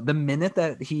 you know, the minute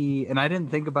that he, and I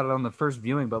didn't think about it on the first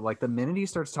viewing, but like the minute he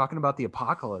starts talking about the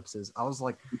apocalypses, I was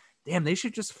like, damn, they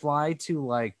should just fly to,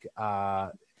 like,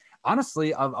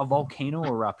 honestly, a volcano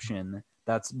eruption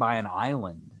that's by an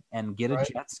island and get a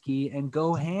jet ski and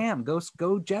go ham,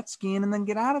 go jet skiing and then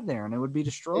get out of there, and it would be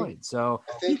destroyed. So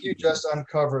I think you just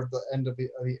uncovered the end of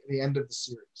the end of the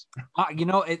series. You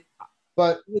know,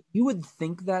 but you would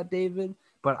think that, David,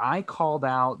 but I called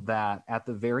out that at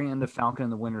the very end of Falcon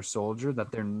and the Winter Soldier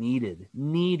that there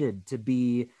needed to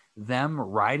be them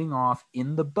riding off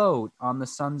in the boat on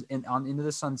the into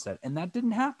the sunset, and that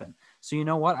didn't happen. So you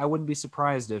know what? I wouldn't be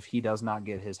surprised if he does not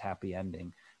get his happy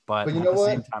ending. But you at know the what?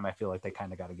 same time, I feel like they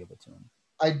kind of got to give it to him.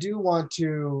 I do want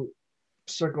to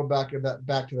circle back to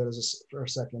that for a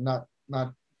second, not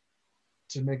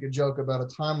to make a joke about a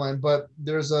timeline, but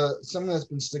there's something that's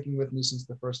been sticking with me since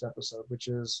the first episode, which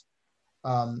is,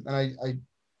 and I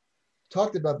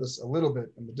talked about this a little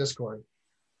bit in the Discord,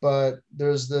 but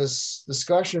there's this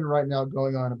discussion right now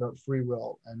going on about free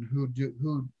will and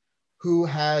who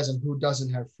has and who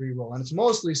doesn't have free will, and it's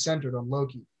mostly centered on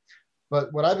Loki.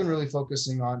 But what I've been really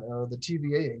focusing on are the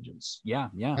TVA agents. Yeah.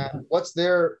 And what's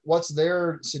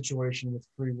their situation with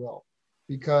free will?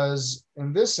 Because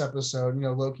in this episode, you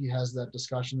know, Loki has that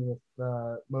discussion with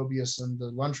Mobius in the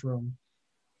lunchroom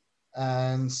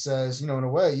and says, you know, in a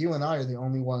way, you and I are the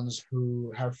only ones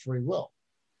who have free will.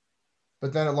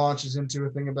 But then it launches into a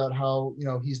thing about how, you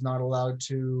know, he's not allowed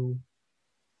to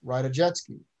ride a jet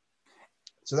ski.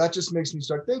 So that just makes me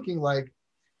start thinking, like,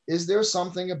 is there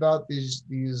something about these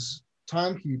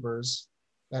timekeepers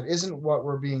that isn't what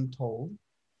we're being told?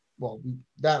 Well,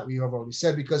 that we have already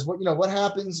said, because what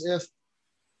happens if,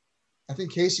 I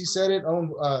think Casey said it,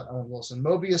 Owen Wilson,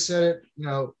 Mobius said it, you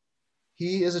know,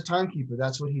 he is a timekeeper.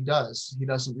 That's what he does. He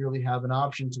doesn't really have an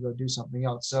option to go do something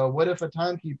else. So what if a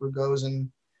timekeeper goes and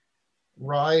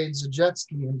rides a jet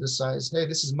ski and decides, hey,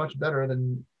 this is much better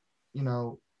than, you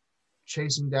know,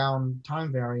 chasing down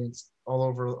time variants all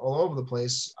over the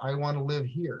place. I want to live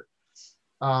here.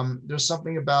 There's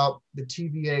something about the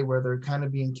TVA where they're kind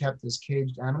of being kept as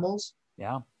caged animals.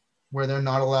 Yeah. Where they're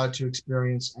not allowed to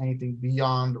experience anything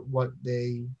beyond what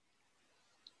they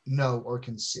know or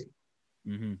can see.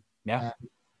 Mm-hmm. Yeah. And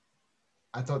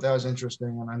I thought that was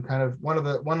interesting, and I'm kind of one of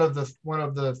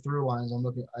the through lines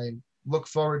I look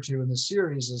forward to in the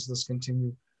series is this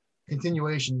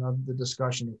continuation of the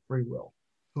discussion of free will.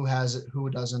 Who has it? Who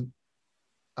doesn't?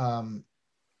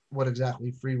 What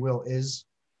exactly free will is?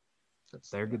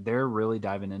 They're really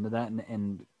diving into that,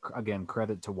 and again,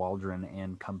 credit to Waldron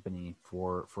and company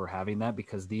for having that,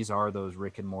 because these are those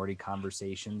Rick and Morty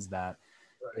conversations that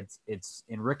it's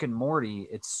in Rick and Morty.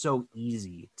 It's so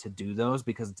easy to do those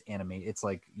because it's animated. It's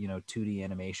like, you know, 2D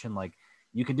animation. Like,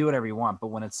 you can do whatever you want, but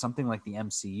when it's something like the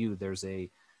MCU, there's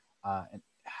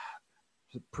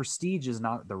prestige is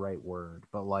not the right word,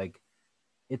 but like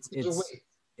it's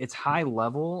it's high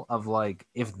level of like,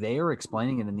 if they are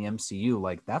explaining it in the MCU,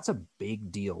 like that's a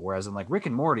big deal. Whereas in like Rick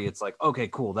and Morty, it's like, okay,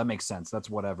 cool, that makes sense, that's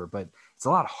whatever. But it's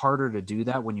a lot harder to do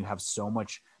that when you have so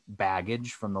much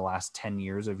baggage from the last 10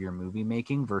 years of your movie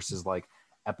making versus like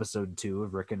episode 2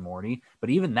 of Rick and Morty.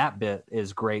 But even that bit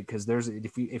is great because there's,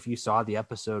 if you saw the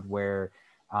episode where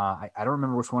I don't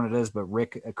remember which one it is, but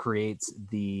Rick creates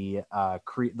the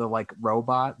like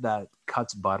robot that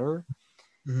cuts butter,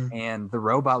 and the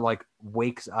robot like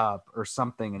wakes up or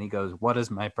something, and he goes, "What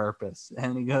is my purpose?"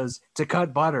 And he goes, "To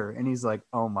cut butter." And he's like,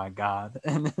 "Oh my god!"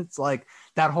 And it's like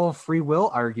that whole free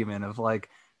will argument of like,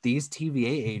 these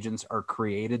TVA agents are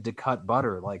created to cut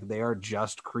butter, like they are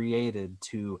just created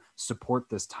to support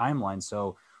this timeline.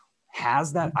 So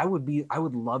has that, I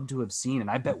would love to have seen, and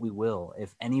I bet we will,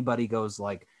 if anybody goes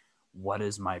like, what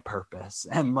is my purpose?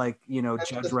 And like, you know,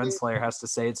 Judge Renslayer has to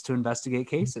say it's to investigate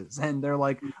cases, and they're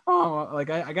like, oh, like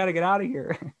I got to get out of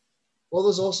here. Well,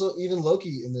 there's also even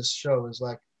Loki in this show is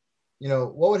like, you know,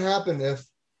 what would happen if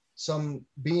some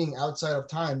being outside of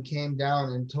time came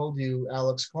down and told you,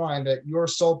 Alex Klein, that your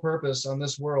sole purpose on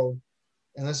this world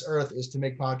and this earth is to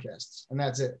make podcasts, and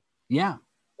that's it. Yeah.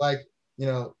 Like, you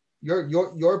know,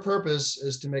 your purpose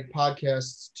is to make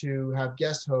podcasts, to have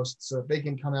guest hosts so that they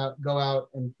can go out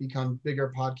and become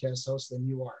bigger podcast hosts than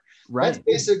you are. Right. That's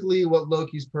basically what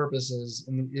Loki's purpose is,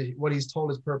 and what he's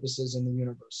told his purpose is in the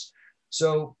universe.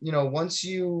 So, you know, once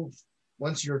you're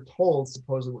told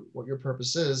supposedly what your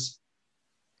purpose is,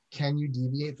 can you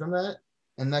deviate from that?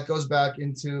 And that goes back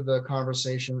into the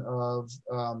conversation of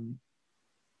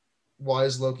why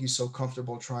is Loki so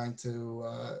comfortable trying to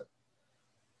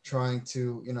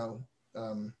you know,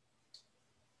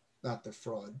 not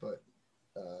defraud, but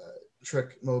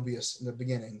trick Mobius in the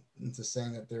beginning into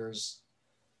saying that there's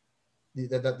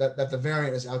that the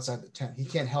variant is outside the tent. He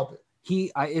can't help it.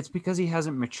 It's because he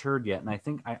hasn't matured yet. And I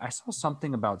think I saw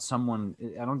something about someone,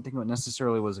 I don't think it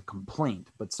necessarily was a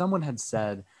complaint, but someone had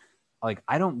said, like,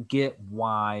 I don't get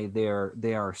why they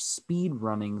are speed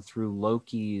running through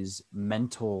Loki's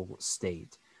mental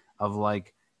state of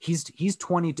like, he's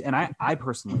 20, and I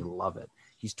personally love it.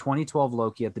 He's 2012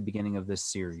 Loki at the beginning of this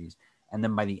series, and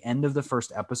then by the end of the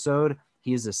first episode,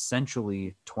 he is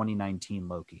essentially 2019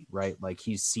 Loki, right? Like,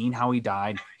 he's seen how he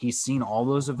died. He's seen all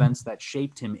those events that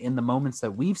shaped him in the moments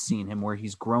that we've seen him where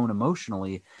he's grown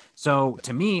emotionally. So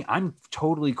to me, I'm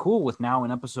totally cool with now in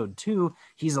episode 2,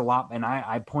 he's a lot, and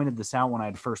I pointed this out when I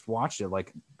had first watched it,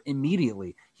 like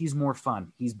immediately, he's more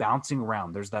fun. He's bouncing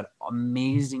around. There's that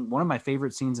amazing, one of my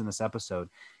favorite scenes in this episode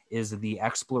is the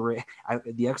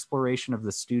exploration of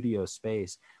the studio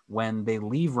space when they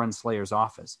leave Renslayer's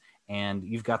office, and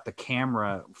you've got the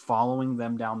camera following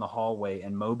them down the hallway,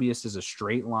 and Mobius is a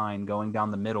straight line going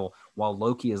down the middle while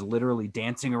Loki is literally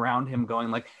dancing around him going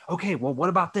like, okay, well, what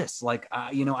about this? Like,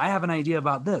 you know, I have an idea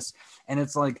about this. And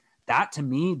it's like, that to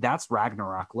me, that's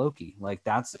Ragnarok Loki. Like,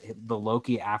 that's the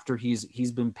Loki after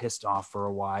he's been pissed off for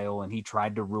a while and he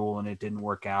tried to rule and it didn't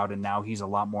work out, and now he's a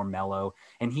lot more mellow,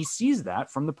 and he sees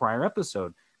that from the prior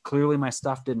episode. Clearly my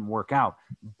stuff didn't work out,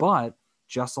 but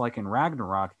just like in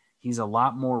Ragnarok, he's a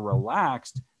lot more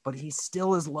relaxed, but he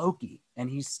still is Loki, and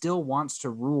he still wants to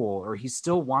rule, or he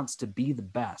still wants to be the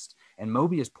best. And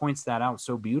Mobius points that out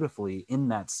so beautifully in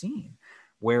that scene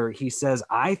where he says,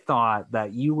 I thought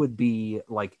that you would be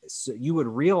like, you would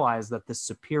realize that the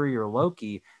superior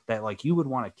Loki, that like you would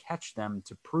want to catch them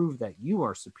to prove that you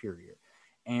are superior.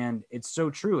 And it's so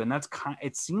true. And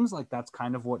it seems like that's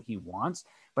kind of what he wants.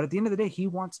 But at the end of the day, he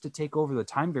wants to take over the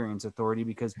Time Variance Authority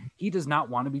because he does not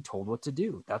want to be told what to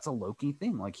do. That's a Loki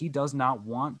thing. Like, he does not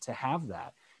want to have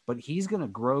that. But he's going to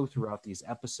grow throughout these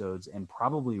episodes and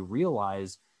probably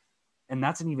realize, and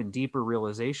that's an even deeper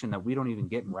realization that we don't even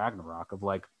get in Ragnarok, of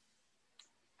like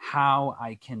how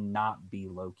I cannot be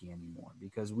Loki anymore,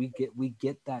 because we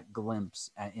get that glimpse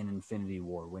in Infinity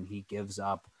War when he gives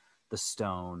up the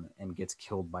stone and gets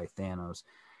killed by Thanos.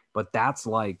 But that's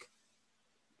like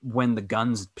when the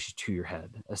gun's to your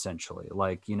head, essentially.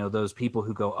 Like, you know, those people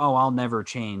who go, oh, I'll never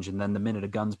change, and then the minute a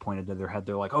gun's pointed to their head,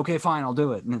 they're like, okay, fine, I'll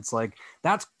do it. And it's like,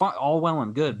 that's all well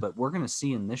and good, but we're going to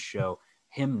see in this show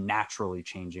him naturally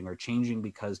changing, or changing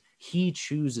because he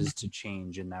chooses to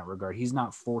change in that regard. He's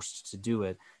not forced to do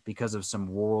it because of some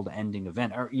world ending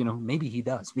event, or, you know, maybe he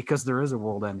does because there is a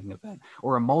world ending event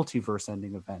or a multiverse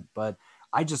ending event. But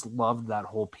I just loved that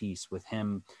whole piece with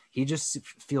him. He just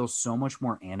feels so much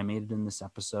more animated in this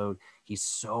episode. He's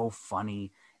so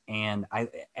funny. And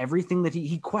everything that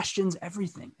he questions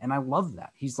everything. And I love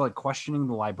that. He's like questioning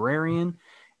the librarian.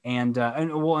 And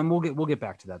we'll get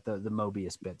back to that, the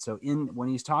Mobius bit. So when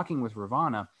he's talking with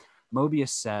Ravonna, Mobius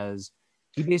says,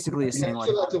 He basically is Can I saying like,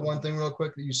 answer that to one thing real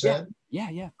quick that you yeah, said?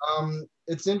 yeah.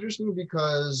 It's interesting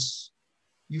because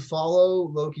you follow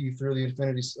Loki through the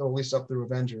Infinity, or at least up through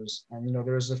Avengers, and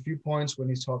there's a few points when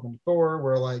he's talking to Thor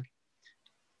where like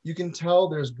you can tell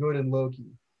there's good in Loki,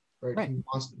 right? Right.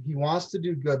 He wants to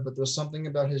do good, but there's something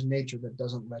about his nature that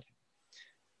doesn't let him.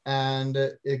 And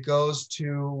it goes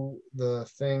to the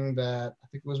thing that I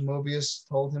think it was Mobius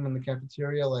told him in the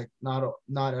cafeteria, like not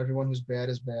everyone who's bad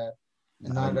is bad,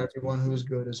 and not everyone who's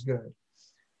good is good.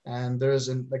 And there's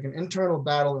like an internal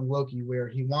battle in Loki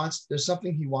where there's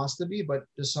something he wants to be, but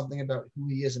there's something about who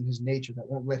he is and his nature that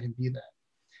won't let him be that.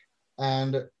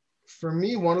 And for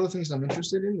me, one of the things I'm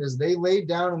interested in is they laid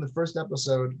down in the first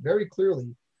episode very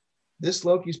clearly, this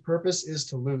Loki's purpose is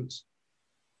to lose,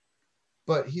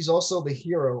 but he's also the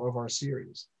hero of our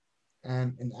series.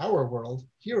 And in our world,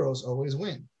 heroes always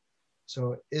win.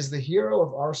 So is the hero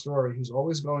of our story, who's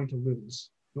always going to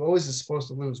lose, who always is supposed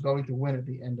to lose, going to win at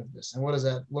the end of this? And what does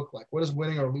that look like? What does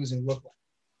winning or losing look like?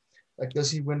 Like,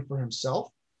 does he win for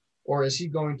himself? Or is he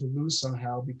going to lose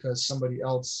somehow because somebody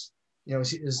else,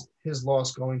 is his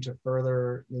loss going to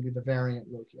further maybe the variant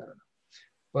Loki? I don't know.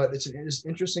 But it's an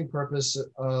interesting purpose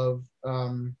of, I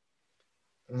don't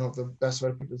know if the best way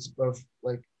to put this, of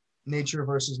like nature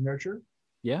versus nurture.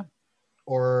 Yeah.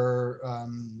 Or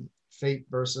fate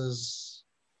versus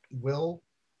will.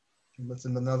 That's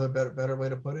another better way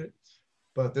to put it.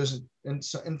 But there's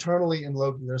internally in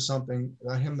Loki, there's something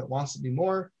about him that wants to be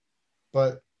more,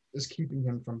 but is keeping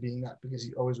him from being that because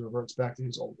he always reverts back to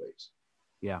his old ways.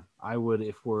 Yeah, I would,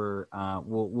 if we're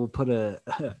we'll put a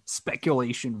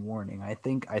speculation warning. I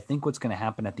think what's going to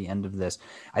happen at the end of this,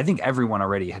 I think everyone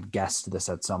already had guessed this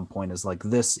at some point, is like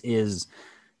this is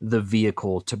the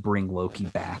vehicle to bring Loki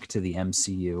back to the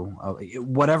MCU,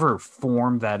 whatever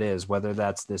form that is, whether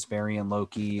that's this variant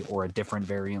Loki or a different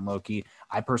variant Loki.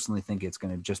 I personally think it's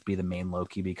going to just be the main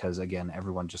Loki because, again,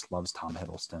 everyone just loves Tom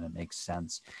Hiddleston. It makes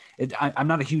sense. I'm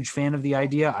not a huge fan of the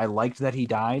idea. I liked that he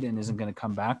died and isn't going to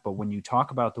come back. But when you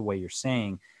talk about the way you're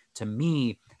saying, to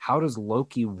me, how does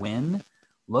Loki win?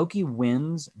 Loki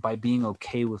wins by being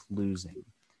okay with losing.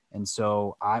 And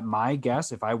so my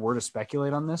guess, if I were to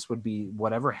speculate on this, would be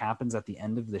whatever happens at the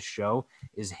end of the show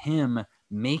is him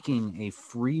making a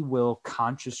free will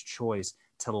conscious choice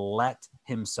to let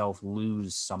himself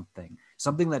lose something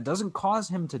that doesn't cause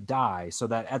him to die, so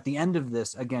that at the end of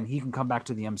this, again, he can come back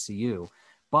to the MCU,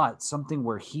 but something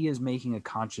where he is making a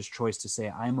conscious choice to say,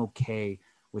 I'm okay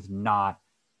with not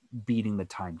beating the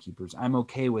timekeepers. I'm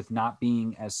okay with not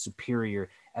being as superior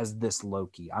as this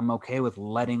Loki. I'm okay with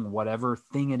letting whatever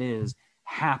thing it is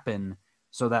happen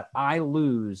so that I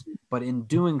lose, but in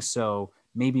doing so,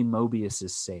 maybe Mobius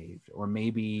is saved, or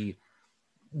maybe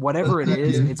whatever it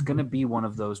is, it's going to be one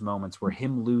of those moments where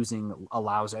him losing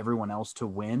allows everyone else to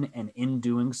win, and in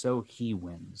doing so, he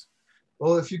wins.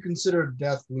 Well, if you consider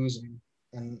death losing,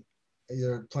 and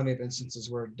there are plenty of instances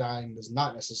where dying is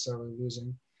not necessarily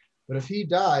losing, but if he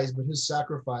dies, but his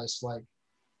sacrifice, like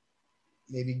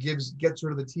maybe gets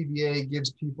rid of the TVA,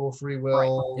 gives people free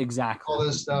will, right. Exactly, all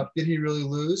this stuff, did he really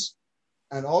lose?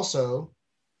 And also,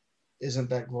 isn't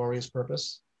that glorious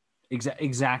purpose?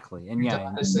 Exactly, and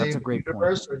yeah, that's a great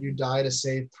universe, point. or you die to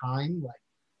save time,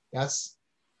 like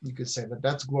you could say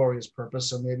that's glorious purpose.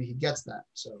 So maybe he gets that.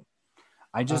 So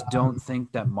I just don't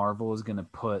think that Marvel is going to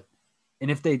put,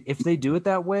 and if they do it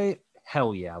that way,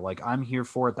 hell yeah, like I'm here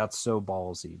for it. That's so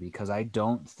ballsy, because I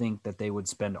don't think that they would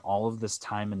spend all of this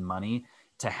time and money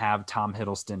to have Tom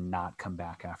Hiddleston not come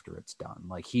back after it's done.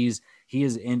 Like he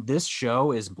is in this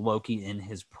show is Loki in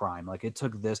his prime. Like it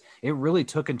really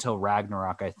took until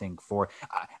Ragnarok, I think, for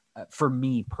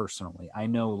me personally. I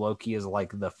know Loki is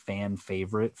like the fan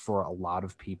favorite for a lot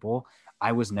of people.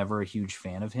 I was never a huge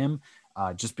fan of him.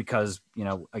 Just because,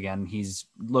 again,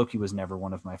 Loki was never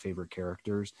one of my favorite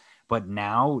characters. But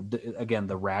now, again,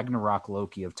 the Ragnarok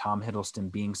Loki of Tom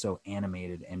Hiddleston being so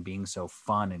animated and being so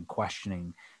fun and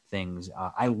questioning things,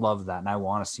 I love that, and I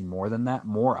want to see more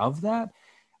of that.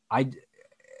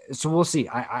 So we'll see.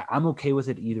 I'm okay with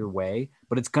it either way,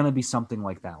 but it's going to be something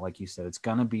like that. Like you said, it's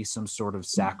going to be some sort of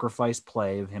sacrifice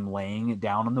play of him laying it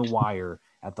down on the wire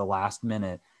at the last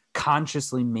minute,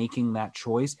 consciously making that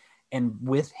choice. And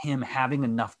with him having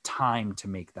enough time to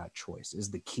make that choice is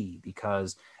the key,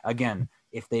 because again,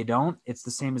 if they don't, it's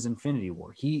the same as Infinity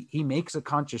War. He makes a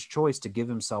conscious choice to give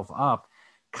himself up,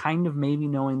 kind of maybe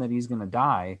knowing that he's going to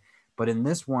die. But in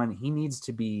this one, he needs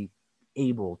to be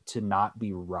able to not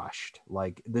be rushed.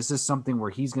 Like this is something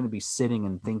where he's going to be sitting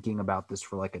and thinking about this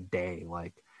for like a day.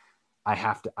 Like I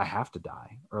have to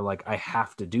die, or like I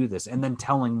have to do this, and then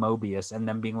telling Mobius and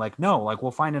then being like, no, like we'll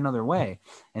find another way,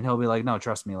 and he'll be like, no,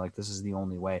 trust me, like this is the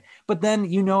only way. But then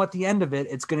at the end of it,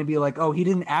 it's going to be like, oh, he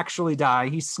didn't actually die,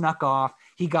 he snuck off,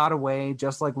 he got away,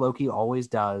 just like Loki always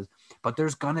does. But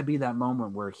there's going to be that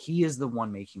moment where he is the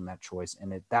one making that choice,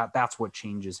 and that's what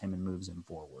changes him and moves him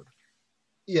forward.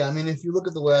 Yeah, I mean, if you look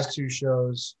at the last two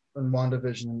shows in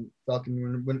WandaVision and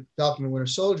Falcon and Winter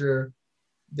Soldier,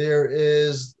 there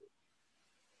is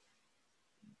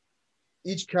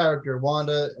each character,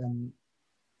 Wanda and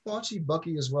well, actually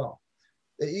Bucky as well.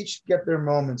 They each get their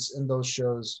moments in those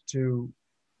shows to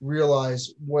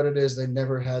realize what it is they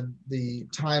never had the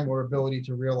time or ability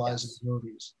to realize in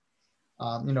movies.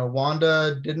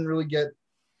 Wanda didn't really get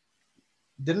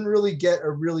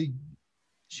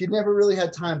she never really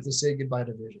had time to say goodbye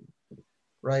to Vision,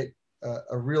 right?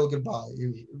 A real goodbye.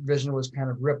 Vision was kind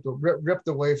of ripped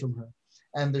away from her,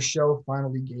 and the show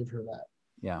finally gave her that.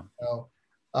 Yeah.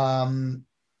 Falcon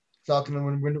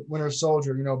and Winter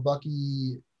Soldier,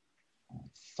 Bucky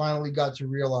finally got to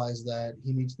realize that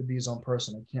he needs to be his own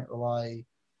person and can't rely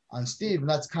on Steve. And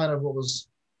that's kind of what was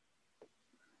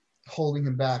holding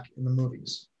him back in the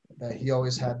movies, that he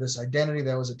always had this identity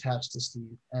that was attached to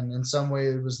Steve. And in some way,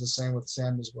 it was the same with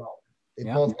Sam as well. They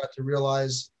both got to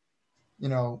realize,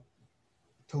 to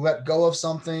let go of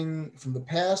something from the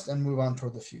past and move on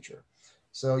toward the future.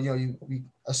 So,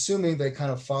 assuming they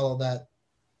kind of follow that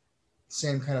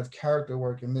same kind of character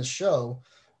work in this show,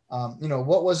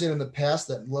 what was it in the past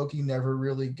that Loki never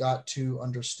really got to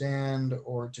understand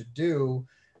or to do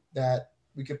that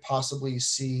we could possibly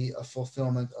see a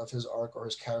fulfillment of his arc or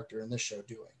his character in this show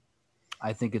doing?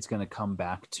 I think it's going to come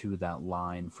back to that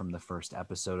line from the first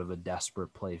episode of a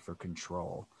desperate play for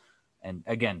control. And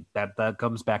again, that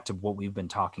comes back to what we've been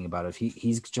talking about. If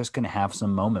he's just going to have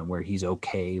some moment where he's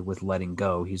okay with letting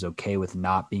go, he's okay with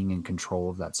not being in control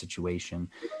of that situation.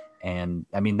 And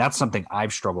I mean, that's something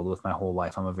I've struggled with my whole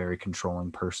life. I'm a very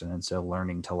controlling person. And so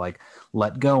learning to like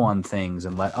let go on things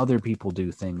and let other people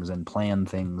do things and plan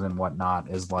things and whatnot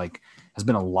has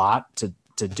been a lot to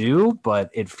do, but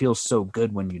it feels so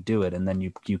good when you do it. And then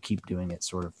you keep doing it,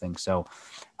 sort of thing. So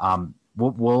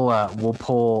we'll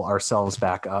pull ourselves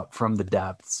back up from the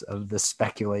depths of the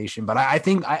speculation. But I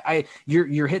think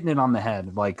you're hitting it on the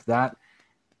head like that.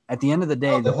 At the end of the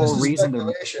day, the whole reason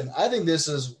I think this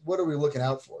is, what are we looking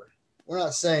out for? We're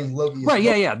not saying Loki. Right.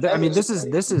 Yeah. I mean, this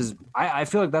is, I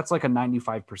feel like that's like a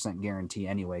 95% guarantee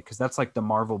anyway, because that's like the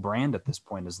Marvel brand at this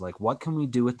point is like, what can we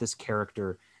do with this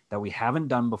character that we haven't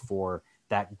done before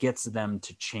that gets them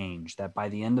to change, that by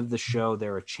the end of the show,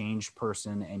 they're a changed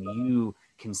person and you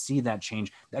can see that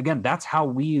change. Again, that's how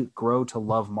we grow to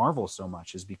love Marvel so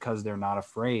much, is because they're not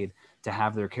afraid to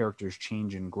have their characters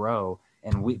change and grow.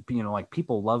 And we, like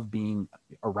people love being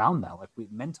around that. Like we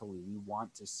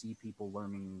want to see people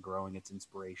learning and growing. It's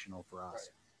inspirational for us.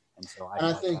 Right. And so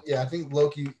I think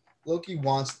Loki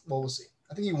wants, well, we'll see.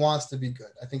 I think he wants to be good.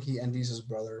 I think he envies his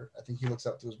brother. I think he looks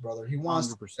up to his brother. He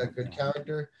wants to be a good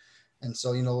character. And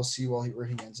so, we'll see where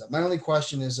he ends up. My only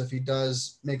question is if he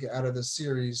does make it out of this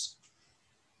series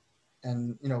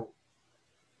and,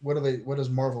 what does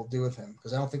Marvel do with him?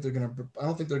 Because I don't think they're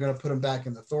gonna put him back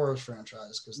in the Thor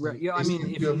franchise. Because I mean,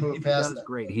 if he does,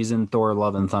 great. He's in Thor: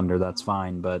 Love and Thunder. That's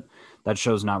fine, but that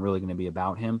show's not really going to be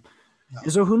about him. No.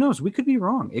 And so who knows? We could be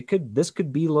wrong. This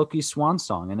could be Loki's swan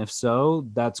song, and if so,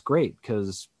 that's great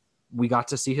because we got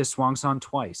to see his swan song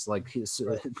twice. Like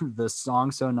the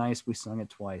song's so nice, we sung it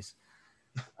twice.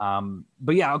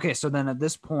 But yeah, okay. So then at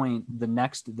this point, the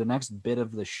next bit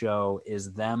of the show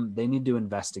is they need to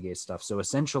investigate stuff. So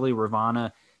essentially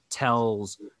Ravonna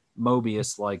tells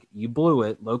Mobius, like, you blew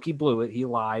it. Loki blew it. He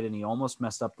lied and he almost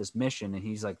messed up this mission. And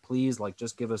he's like, please, like,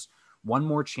 just give us one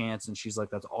more chance. And she's like,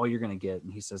 that's all you're going to get.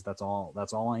 And he says, that's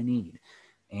all I need.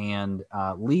 And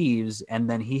leaves. And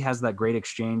then he has that great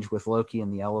exchange with Loki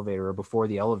in the elevator, or before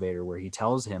the elevator, where he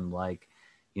tells him, like,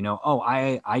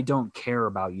 I don't care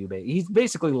about you. He's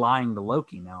basically lying to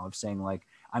Loki now, of saying, like,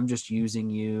 I'm just using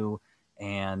you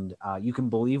and you can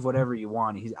believe whatever you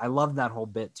want. I love that whole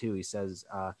bit too. He says,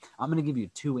 I'm going to give you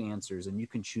two answers and you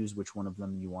can choose which one of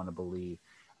them you want to believe.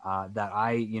 That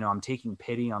I'm taking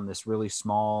pity on this really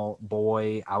small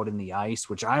boy out in the ice,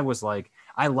 which I was like,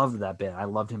 I loved that bit. I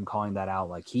loved him calling that out.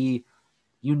 Like you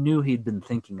knew he'd been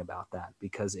thinking about that,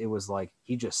 because it was like,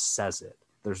 he just says it.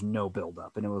 There's no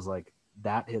buildup. And it was like,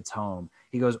 that hits home.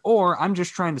 He goes, or I'm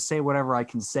just trying to say whatever I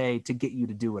can say to get you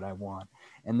to do what I want.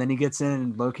 And then he gets in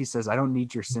and Loki says, I don't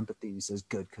need your sympathy. He says,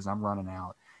 good, because I'm running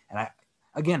out. And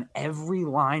again, every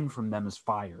line from them is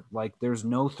fire. Like there's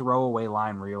no throwaway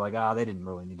line where you're like, they didn't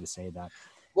really need to say that.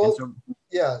 Well,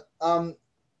 yeah.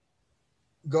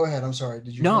 Go ahead. I'm sorry.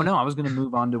 Did you No, finish? no, I was going to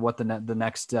move on to what the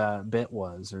next bit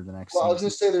was, or the next Well, I was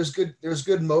scene. going to say there's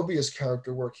good Mobius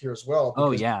character work here as well,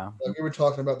 Oh because yeah, like we were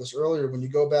talking about this earlier. When you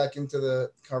go back into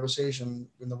the conversation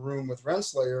in the room with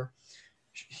Renslayer,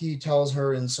 he tells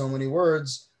her in so many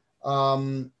words,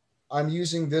 um, "I'm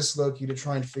using this Loki to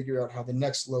try and figure out how the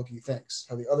next Loki thinks,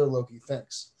 how the other Loki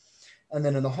thinks." And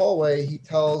then in the hallway, he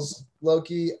tells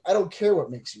Loki, "I don't care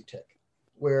what makes you tick."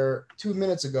 Where 2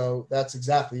 minutes ago, that's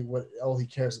exactly what all he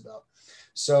cares about.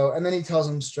 So, and then he tells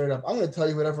him straight up, "I'm going to tell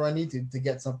you whatever I need to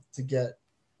get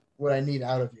what I need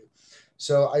out of you."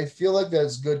 So I feel like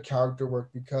that's good character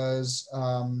work because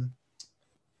Owen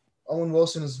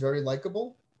Wilson is very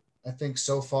likable. I think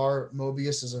so far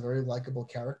Mobius is a very likable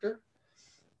character,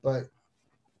 but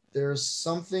there's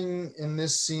something in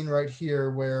this scene right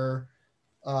here where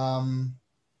um,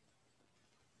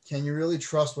 can you really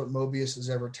trust what Mobius is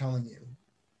ever telling you?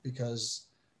 Because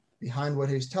behind what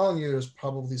he's telling you, there's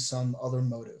probably some other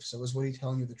motive. So is what he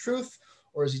telling you the truth,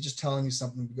 or is he just telling you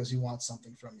something because he wants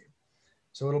something from you?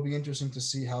 So it'll be interesting to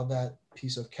see how that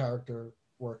piece of character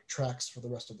work tracks for the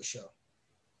rest of the show.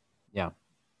 yeah.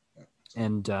 Yeah, so.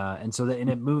 And so that, and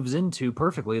it moves into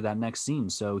perfectly that next scene.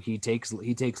 So he takes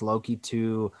Loki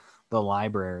to the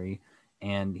library,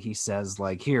 and he says,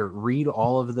 like, here, read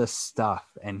all of this stuff.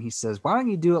 And he says, why don't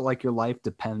you do it like your life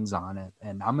depends on it,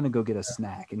 and I'm gonna go get a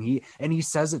snack. And he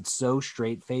says it so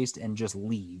straight faced and just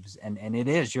leaves. And it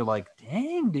is, you're like,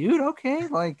 dang, dude, okay,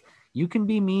 like, you can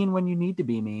be mean when you need to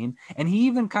be mean. And he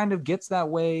even kind of gets that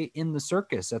way in the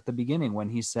circus at the beginning when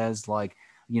he says, like,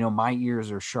 my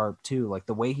ears are sharp too. Like,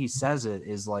 the way he says it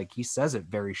is like, he says it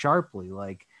very sharply,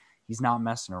 like he's not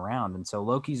messing around. And so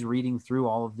Loki's reading through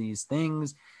all of these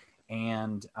things,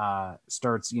 and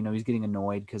starts, he's getting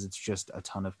annoyed because it's just a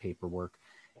ton of paperwork,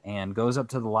 and goes up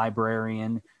to the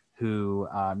librarian, who,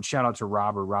 shout out to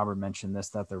Robert mentioned this,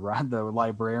 that the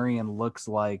librarian looks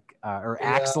like, or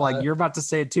acts like, you're about to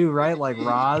say it too, right? Like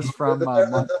Roz from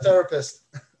the therapist.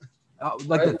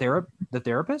 like Right? the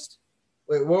therapist,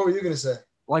 Wait, what were you going to say?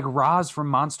 like Roz from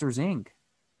Monsters Inc.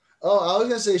 Oh, I was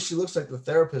going to say she looks like the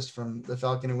therapist from The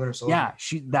Falcon and Winter Soldier. Yeah,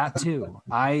 that too.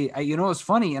 I it's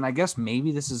funny, and I guess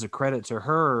maybe this is a credit to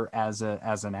her as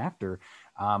an actor.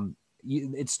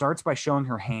 It starts by showing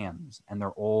her hands, and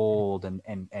they're old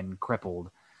and crippled,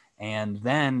 and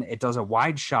then it does a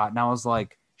wide shot, and I was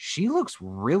like, she looks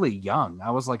really young.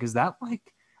 I was like, is that like,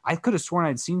 I could have sworn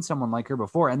I'd seen someone like her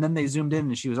before, and then they zoomed in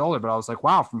and she was older, but I was like,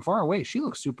 wow, from far away she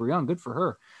looks super young. Good for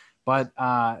her. But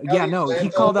yeah, no, he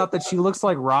called out that she looks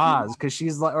like Roz, because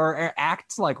she's like, or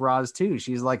acts like Roz too.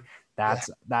 She's like, that's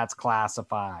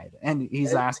classified, and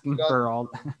he's asking for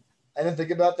all. I didn't think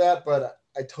about that, but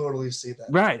I totally see that.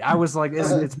 Right, I was like,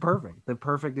 it's perfect, the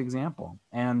perfect example.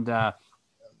 And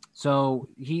so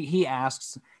he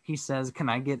asks, he says, can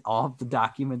I get all of the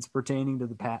documents pertaining to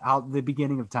the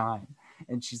beginning of time?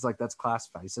 And she's like, that's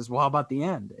classified. He says, well, how about the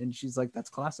end? And she's like, that's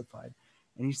classified.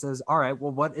 And he says, all right,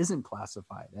 well, what isn't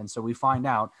classified? And so we find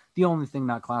out the only thing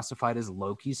not classified is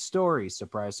Loki's story.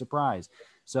 Surprise, surprise.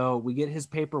 So we get his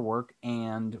paperwork,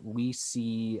 and we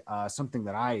see something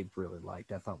that I really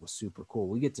liked. I thought was super cool.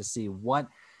 We get to see what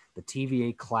the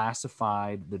TVA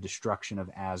classified the destruction of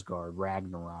Asgard,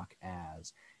 Ragnarok,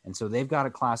 as. And so they've got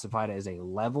it classified as a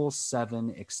level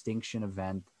 7 extinction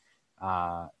event.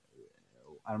 I'm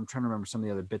trying to remember some of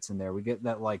the other bits in there. We get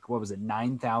that, like, what was it?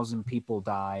 9,000 people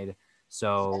died.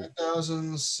 So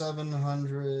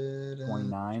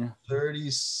 9,729. 30. It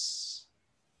was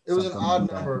an something odd like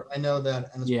that. number. I know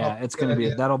that. And it's going to be,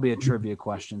 that'll be a trivia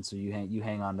question. So you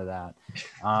hang on to that.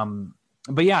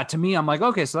 But yeah, to me, I'm like,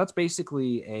 okay, so that's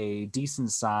basically a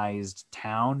decent sized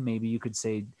town. Maybe you could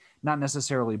say, not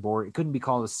necessarily bored. It couldn't be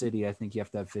called a city. I think you have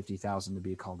to have 50,000 to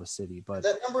be called a city. But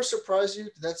did that number surprise you?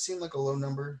 Did that seem like a low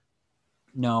number?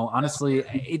 No, honestly,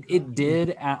 it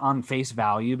did on face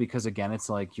value, because again, it's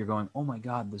like you're going, oh my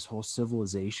God, this whole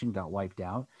civilization got wiped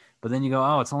out. But then you go,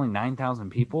 oh, it's only 9,000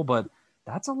 people, but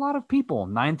that's a lot of people.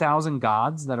 9,000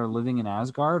 gods that are living in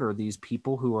Asgard, or these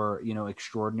people who are,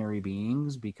 extraordinary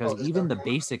beings, because even the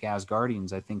basic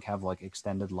Asgardians, I think, have like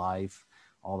extended life,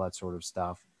 all that sort of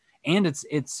stuff. And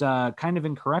it's kind of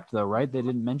incorrect though, right? They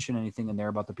didn't mention anything in there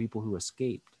about the people who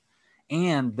escaped,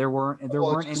 and there weren't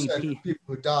any people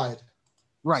who died.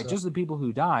 Right, so. Just the people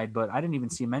who died, but I didn't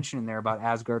even see a mention in there about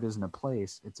Asgard isn't a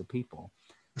place, it's a people.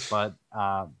 But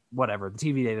whatever, the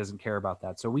TVA doesn't care about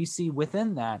that. So we see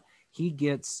within that, he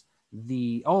gets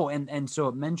the, and so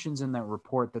it mentions in that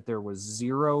report that there was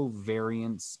 0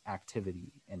 variance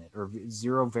activity in it, or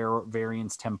 0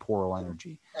 variance temporal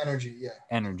energy.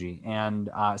 Energy. And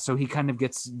so he kind of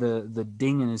gets the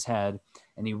ding in his head,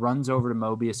 and he runs over to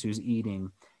Mobius, who's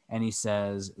eating. and he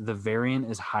says the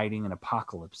variant is hiding in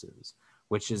apocalypses,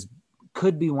 which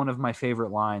could be one of my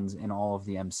favorite lines in all of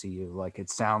the MCU. Like, it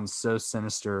sounds so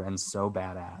sinister and so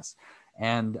badass,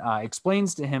 and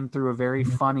explains to him through a very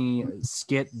funny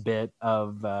skit bit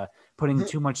of putting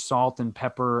too much salt and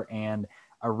pepper and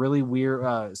a really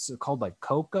weird called like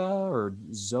Coca or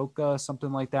Zoka,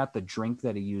 something like that, the drink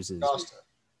that he uses.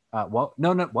 What?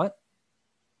 What?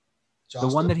 Josta? The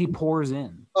one that he pours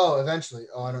in. Oh, eventually.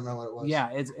 Oh, I don't know what it was.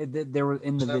 Yeah, there were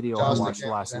in the video I watched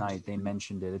last night. They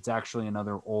mentioned it. It's actually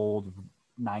another old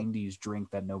 90s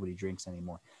drink that nobody drinks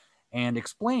anymore, and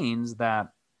explains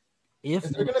that if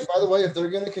they're gonna, by the way, if they're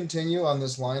gonna continue on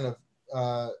this line of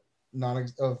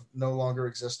no longer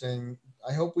existing,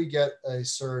 I hope we get a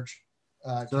Surge.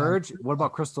 Surge. What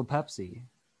about Crystal Pepsi?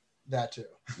 That too.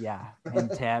 Yeah,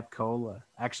 and Tab Cola.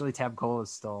 Actually, Tab Cola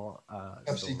is still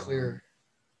Pepsi Clear.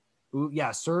 Ooh,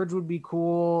 yeah, Surge would be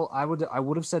cool. I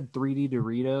would have said 3D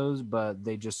Doritos, but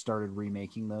they just started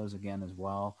remaking those again as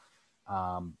well.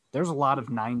 There's a lot of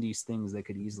 90s things that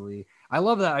could easily. I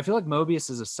love that. I feel like Mobius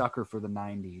is a sucker for the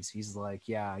 90s. He's like,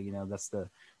 yeah, that's the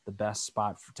best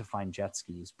spot to find jet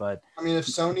skis. But I mean,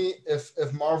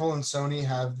 if Marvel and Sony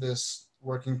have this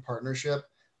working partnership,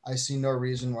 I see no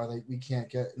reason why we can't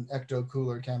get an Ecto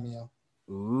Cooler cameo.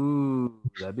 Ooh,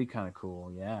 that'd be kind of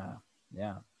cool.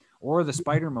 Yeah. Or the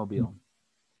Spider-Mobile.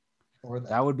 Or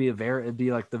that would be it'd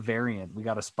be like the variant. We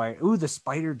got a spider. Ooh, the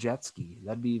spider jet ski.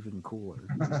 That'd be even cooler.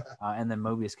 And then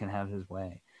Mobius can have his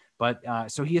way. But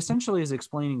so he essentially is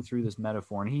explaining through this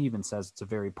metaphor, and he even says it's a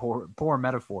very poor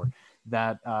metaphor.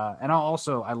 That and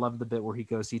I love the bit where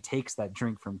he takes that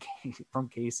drink from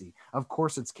Casey. Of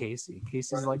course it's Casey.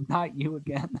 Casey's like, not you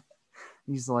again.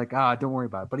 He's like, don't worry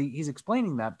about it. But he's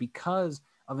explaining that because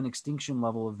of an extinction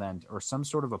level event or some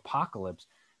sort of apocalypse,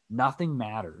 nothing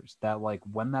matters. That like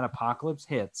when that apocalypse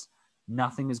hits,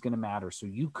 nothing is going to matter. So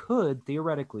you could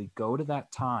theoretically go to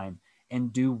that time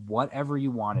and do whatever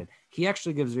you wanted. He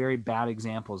actually gives very bad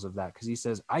examples of that because he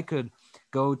says, I could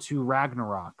go to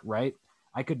Ragnarok, right?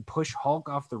 I could push Hulk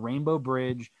off the Rainbow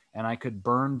Bridge and I could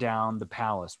burn down the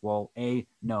palace. Well,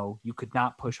 no, you could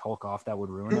not push Hulk off. That would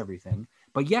ruin everything.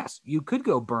 But yes, you could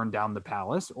go burn down the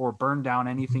palace or burn down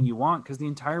anything you want because the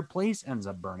entire place ends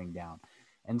up burning down.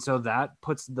 And so that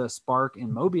puts the spark in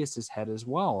Mobius's head as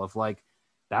well of like,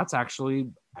 that's actually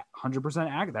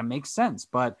 100% accurate. That makes sense.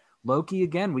 But Loki,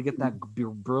 again, we get that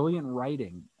brilliant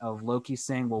writing of Loki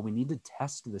saying, well, we need to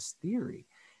test this theory.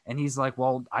 And he's like,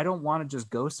 well, I don't want to just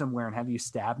go somewhere and have you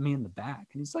stab me in the back.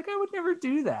 And he's like, I would never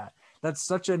do that. That's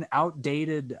such an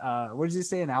outdated, what does he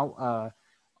say? Foreign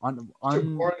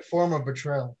form of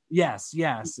betrayal. Yes.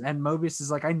 And Mobius is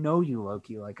like, I know you,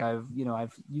 Loki. Like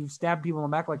you've stabbed people in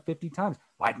the back like 50 times.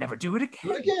 Well, I'd never do it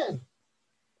again.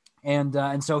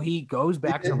 And so he goes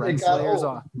back to Renslayer's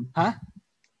off. Huh?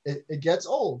 It gets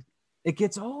old. It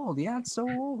gets old. Yeah, it's so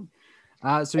old.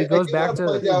 So he goes back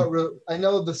to. I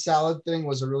know the salad thing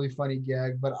was a really funny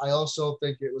gag, but I also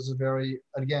think it was a very,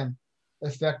 again,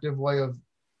 effective way of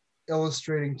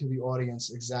illustrating to the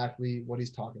audience exactly what he's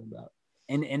talking about.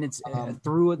 And it's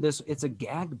through this, it's a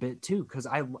gag bit too, because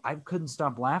I couldn't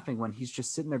stop laughing when he's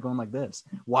just sitting there going like this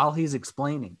while he's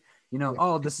explaining.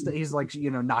 He's like,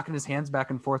 knocking his hands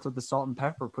back and forth with the salt and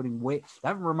pepper, putting weight.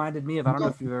 That reminded me of, I don't know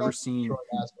if you've ever seen.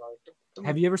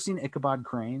 Have you ever seen Ichabod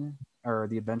Crane or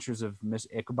The Adventures of Miss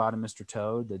Ichabod and Mr.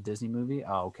 Toad, the Disney movie?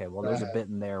 Oh, okay. Well, there's a bit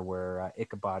in there where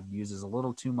Ichabod uses a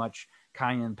little too much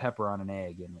cayenne pepper on an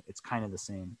egg, and it's kind of the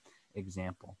same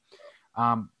example.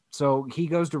 So he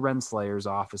goes to Renslayer's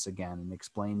office again and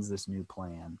explains this new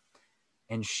plan.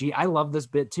 And I love this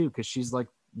bit too, because she's like,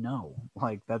 no,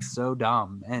 like that's so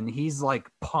dumb. And he's like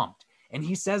pumped. And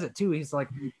he says it too. He's like,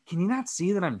 can you not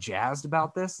see that I'm jazzed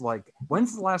about this? Like,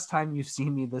 when's the last time you've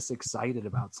seen me this excited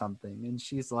about something? And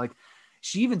she's like,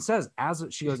 she even says,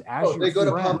 they go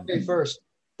to Pompeii first.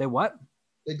 They what?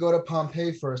 They go to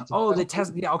Pompeii first. They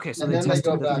test. Yeah. Okay. So they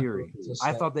tested the theory.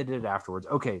 I thought they did it afterwards.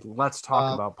 Okay. Let's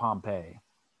talk about Pompeii.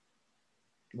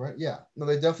 Right. Yeah. No,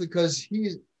 they definitely,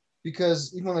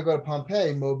 because even when they go to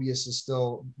Pompeii, Mobius is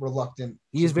still reluctant.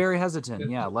 He's very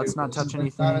hesitant. Yeah. Let's not touch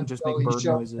anything. Just make bird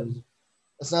noises.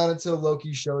 It's not until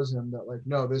Loki shows him that, like,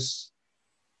 no, this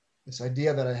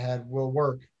idea that I had will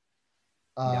work.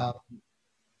 That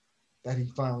he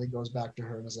finally goes back to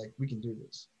her and is like, we can do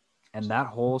this. And that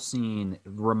whole scene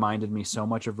reminded me so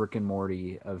much of Rick and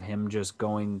Morty, of him just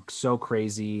going so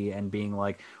crazy and being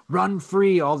like, run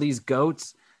free, all these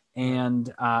goats.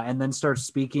 And then starts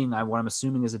speaking what I'm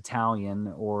assuming is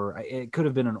Italian, or it could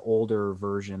have been an older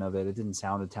version of it. It didn't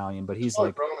sound Italian, but he's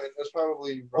like Roman. It was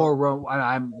probably Rome. Or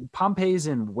Rome. Pompeii's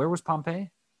in, where was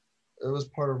Pompeii? It was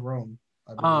part of Rome.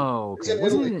 I believe. Oh, It's okay. in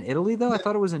Wasn't Italy. it in Italy though? I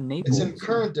thought it was in It's in Naples.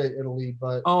 current day Italy,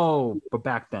 but Oh, but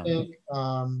back I then.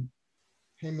 think,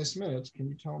 hey, Miss Minutes, can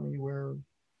you tell me where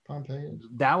Pompeii is?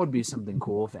 That would be something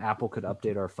cool if Apple could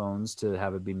update our phones to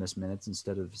have it be Miss Minutes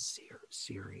instead of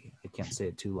Siri. I can't say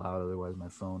it too loud, otherwise my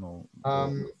phone will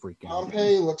freak out.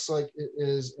 Pompeii looks like it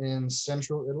is in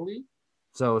central Italy.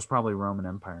 So it's probably Roman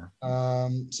Empire.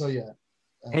 So yeah.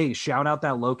 Hey, shout out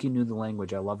that Loki knew the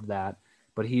language. I loved that.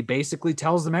 But he basically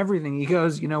tells them everything. He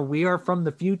goes, we are from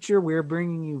the future. We're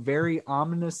bringing you very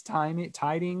ominous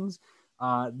tidings.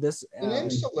 The name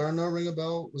Salerno ring a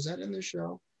bell? Was that in the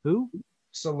show? Who?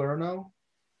 Salerno.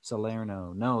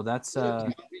 Salerno. No, that's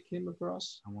we came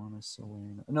across. I want a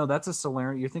Salerno. No, that's a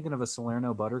Salerno. You're thinking of a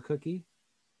Salerno butter cookie?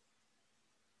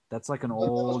 That's like an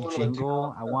old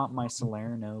jingle. I want my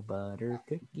Salerno butter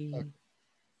cookie. Okay.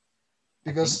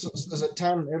 Because there's a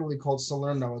town in Italy called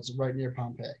Salerno. It's right near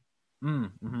Pompeii.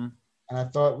 Mm-hmm. And I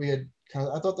thought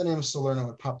I thought the name of Salerno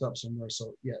had popped up somewhere.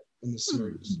 So yeah, in the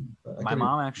series. My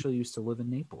mom actually used to live in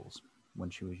Naples when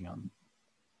she was young.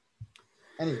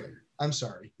 Anyway, I'm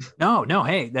sorry. No.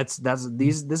 Hey, this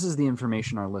is the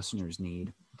information our listeners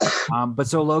need. But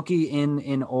so Loki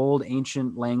in old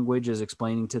ancient language is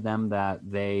explaining to them that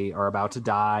they are about to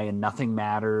die and nothing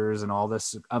matters and all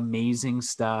this amazing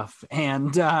stuff.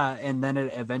 And then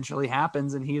it eventually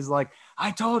happens and he's like,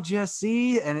 I told you,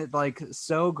 see? And it like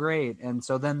so great. And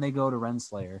so then they go to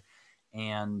Renslayer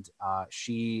and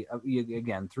she,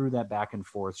 again, through that back and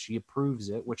forth, she approves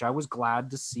it, which I was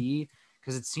glad to see.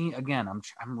 Because it seemed, again,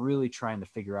 I'm really trying to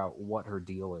figure out what her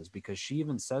deal is, because she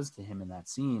even says to him in that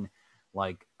scene,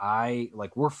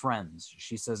 we're friends.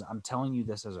 She says, I'm telling you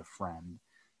this as a friend.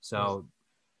 So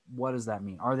what does that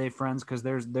mean? Are they friends? Because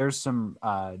there's some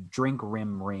drink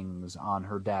rim rings on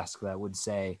her desk that would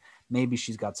say maybe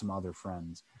she's got some other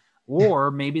friends. Or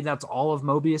maybe that's all of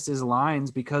Mobius's lines,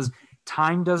 because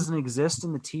time doesn't exist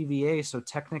in the TVA. So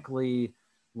technically,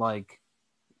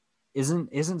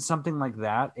 isn't something like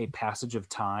that a passage of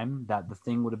time, that the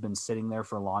thing would have been sitting there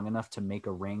for long enough to make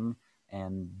a ring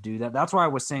and do that? That's why I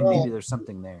was saying maybe there's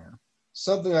something there.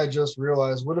 Something I just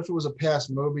realized. What if it was a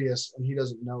past Mobius and he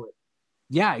doesn't know it?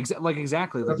 Yeah,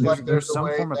 exactly. There's some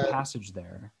form of passage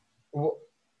there.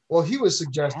 Well, he was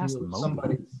suggesting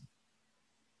somebody.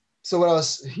 So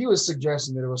he was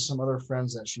suggesting that it was some other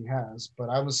friends that she has, but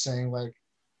I was saying,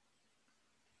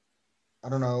 I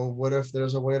don't know, what if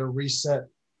there's a way to reset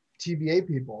TVA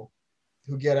people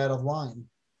who get out of line?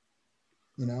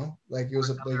 It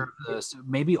was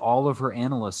maybe all of her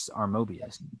analysts are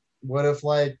Mobius. What if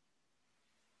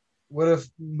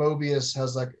Mobius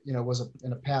has was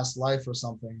in a past life or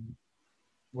something,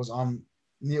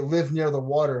 lived near the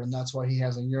water, and that's why he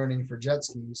has a yearning for jet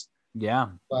skis. Yeah.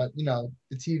 But the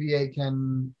TVA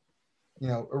can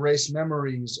erase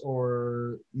memories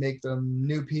or make them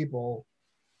new people,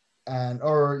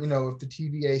 or if the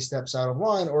TVA steps out of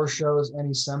line or shows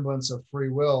any semblance of free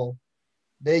will,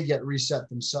 they get reset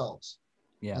themselves.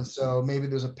 Yeah. And so maybe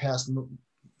there's a past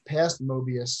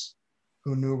Mobius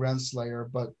who knew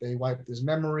Renslayer, but they wiped his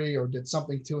memory or did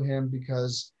something to him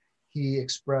because he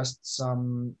expressed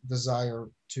some desire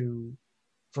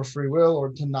for free will or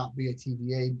to not be a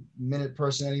TVA minute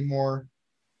person anymore.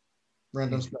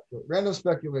 Random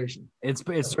speculation. It's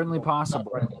certainly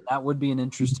possible. That would be an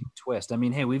interesting twist. I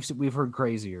mean, hey, we've heard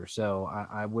crazier, so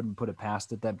I wouldn't put it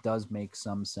past it. That does make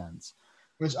some sense.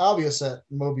 It's obvious that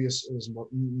Mobius is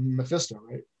Mephisto,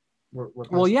 right?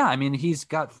 Well, yeah. I mean, he's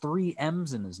got 3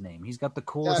 M's in his name. He's got the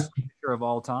coolest picture of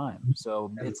all time.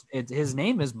 So his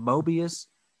name is Mobius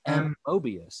M.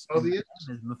 Mobius. Mobius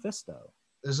is Mephisto.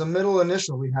 There's a middle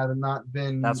initial we have not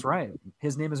been. That's right.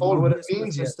 His name is Mobius, what it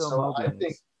means Mephisto yet. So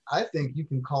Mobius. I think you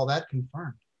can call that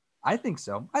confirmed. I think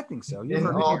so.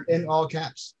 In all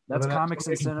caps. That's Comics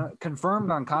and Cinema,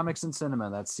 confirmed on Comics and Cinema.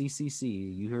 That's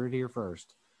CCC. You heard it here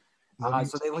first.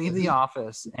 So they leave the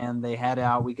office and they head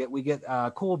out. We get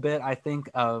a cool bit, I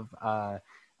think, of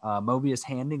Mobius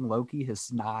handing Loki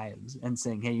his knives and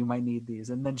saying, "Hey, you might need these."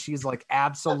 And then she's like,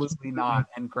 "Absolutely not,"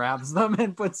 and grabs them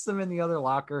and puts them in the other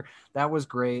locker. That was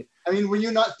great. I mean, were you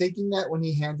not thinking that when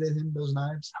he handed him those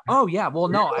knives? Oh yeah. Well,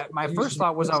 no. My first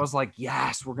thought was, I was like,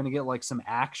 "Yes, we're gonna get like some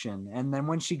action." And then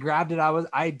when she grabbed it, I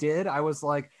was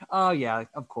like, "Oh yeah,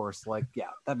 of course. Like,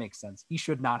 yeah, that makes sense. He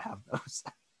should not have those."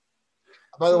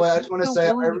 By the way, I just want to say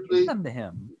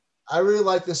I really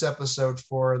like this episode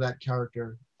for that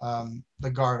character, the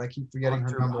guard. I keep forgetting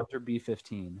her number. Hunter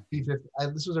B-15.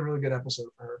 This was a really good episode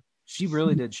for her. She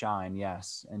really did shine,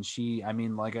 yes. And she, I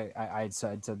mean, like I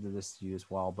said this to you as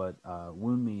well, but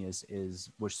Woonmi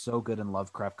was so good in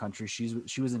Lovecraft Country.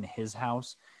 She was in His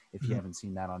House. If you haven't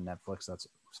seen that on Netflix,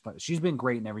 she's been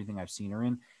great in everything I've seen her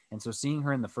in. And so seeing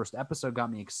her in the first episode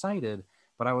got me excited,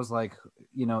 but I was like,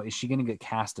 is she going to get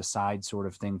cast aside sort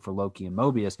of thing for Loki and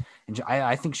Mobius? And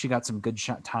I think she got some good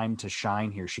time to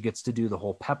shine here. She gets to do the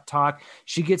whole pep talk.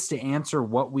 She gets to answer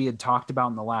what we had talked about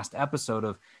in the last episode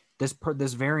of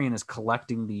this variant is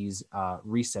collecting these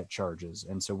reset charges.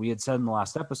 And so we had said in the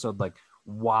last episode, like,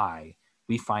 why?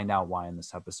 We find out why in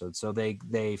this episode. So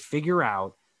they figure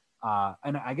out,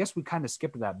 and I guess we kind of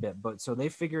skipped that bit, but so they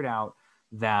figured out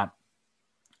that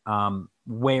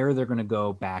where they're going to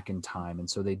go back in time. And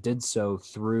so they did so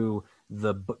through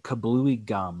the kablooey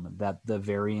gum that the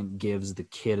variant gives the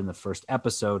kid in the first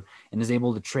episode, and is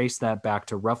able to trace that back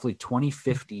to roughly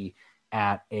 2050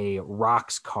 at a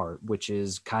Roxcart, which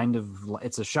is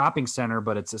it's a shopping center,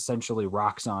 but it's essentially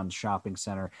Roxxon shopping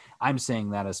center. I'm saying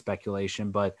that as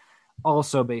speculation, but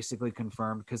also basically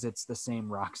confirmed because it's the same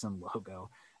Roxxon logo.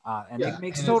 And it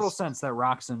makes total sense that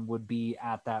Roxxon would be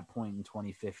at that point in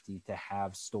 2050 to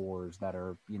have stores that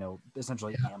are,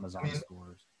 essentially Amazon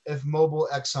stores. If Mobile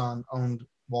Exxon owned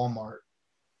Walmart.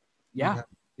 Yeah.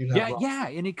 Yeah.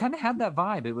 And it kind of had that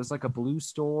vibe. It was like a blue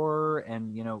store,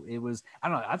 and, it was, I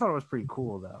don't know. I thought it was pretty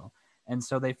cool though. And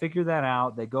so they figure that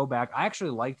out. They go back. I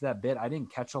actually liked that bit. I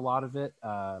didn't catch a lot of it.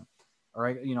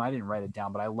 I didn't write it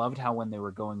down, but I loved how when they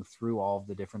were going through all of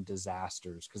the different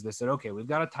disasters, because they said, okay, we've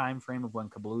got a time frame of when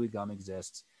kablooey gum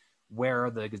exists. Where are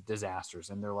the disasters?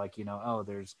 And they're like,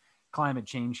 there's climate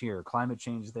change here, climate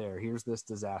change there. Here's this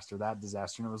disaster, that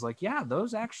disaster. And it was like, yeah,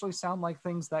 those actually sound like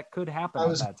things that could happen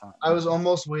at that time. I was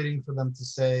almost waiting for them to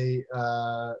say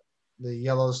the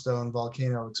Yellowstone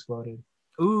volcano exploded.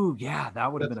 Ooh, yeah, that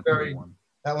would have been a cool one.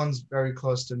 That one's very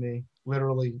close to me,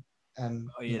 literally. And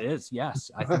it is,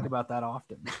 yes. I think about that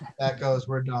often. That goes,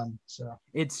 we're done. So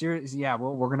it's serious. Yeah,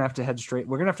 well, we're gonna have to head straight.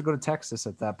 We're gonna have to go to Texas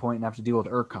at that point and have to deal with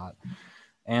ERCOT.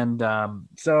 And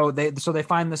so they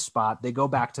find this spot. They go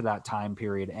back to that time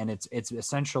period, and it's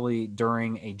essentially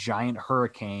during a giant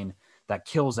hurricane that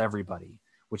kills everybody,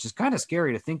 which is kind of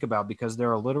scary to think about because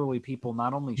there are literally people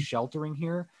not only sheltering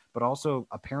here but also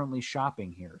apparently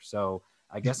shopping here. So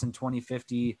I guess in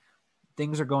 2050.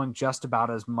 Things are going just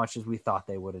about as much as we thought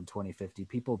they would in 2050.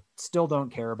 People still don't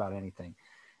care about anything.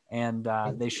 And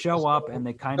they show up and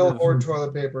they kind of hoard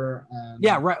toilet paper.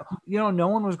 Yeah, right. No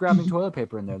one was grabbing toilet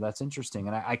paper in there. That's interesting.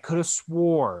 And I could have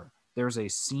swore there's a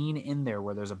scene in there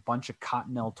where there's a bunch of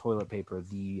Cottonelle toilet paper,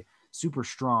 the super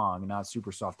strong, not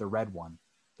super soft, the red one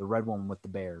with the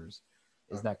bears.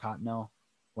 Is that Cottonelle?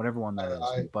 Whatever one that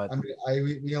is. But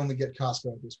we only get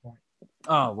Costco at this point.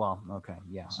 Oh, well, okay.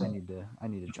 Yeah, so. I need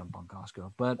to jump on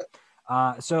Costco. But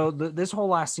so this whole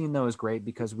last scene though is great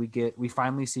because we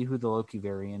finally see who the Loki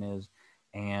variant is,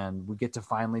 and we get to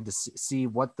finally see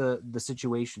what the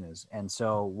situation is. And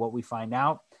so what we find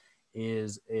out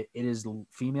is it is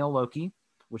female Loki,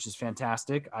 which is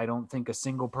fantastic. I don't think a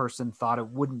single person thought it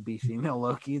wouldn't be female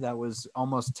Loki. That was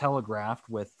almost telegraphed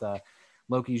with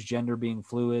Loki's gender being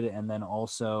fluid, and then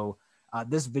also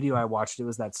this video I watched, it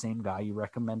was that same guy you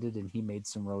recommended, and he made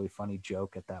some really funny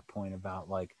joke at that point about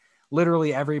like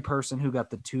literally every person who got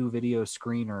the 2 video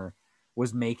screener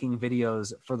was making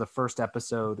videos for the first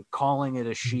episode, calling it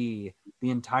a she the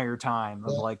entire time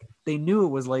of like, they knew it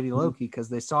was Lady Loki because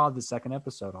they saw the second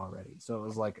episode already. So it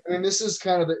was like, I mean, this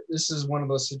is one of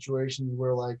those situations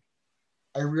where like,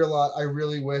 I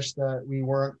really wish that we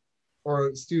weren't,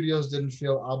 or studios didn't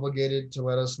feel obligated to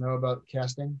let us know about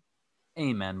casting.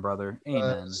 Amen, brother.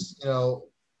 Amen.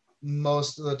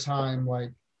 Most of the time,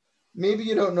 like maybe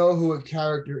you don't know who a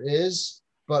character is,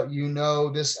 but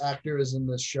this actor is in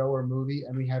this show or movie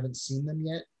and we haven't seen them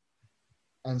yet.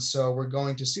 And so we're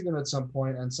going to see them at some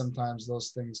point, and sometimes those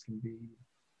things can be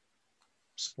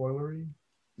spoilery,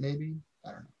 maybe. I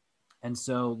don't know. And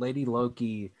so Lady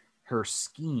Loki, her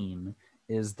scheme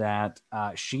is that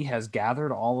she has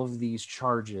gathered all of these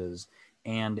charges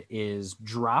and is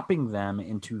dropping them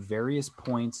into various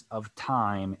points of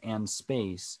time and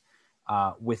space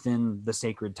within the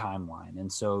sacred timeline.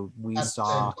 And so we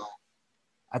saw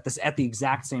at the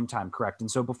exact same time, correct? And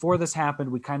so before this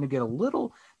happened, we kind of get a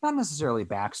little, not necessarily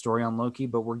backstory on Loki,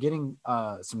 but we're getting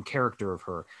some character of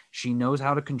her. She knows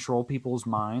how to control people's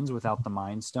minds without the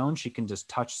Mind Stone. She can just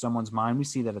touch someone's mind. We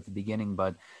see that at the beginning,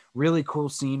 but really cool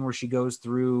scene where she goes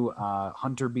through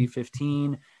Hunter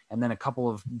B-15 and then a couple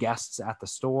of guests at the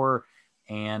store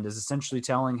and is essentially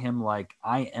telling him like,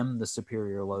 I am the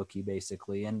superior Loki,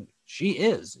 basically. And she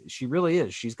really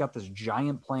is. She's got this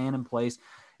giant plan in place.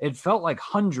 It felt like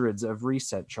hundreds of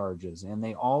reset charges, and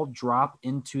they all drop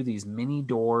into these mini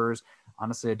doors.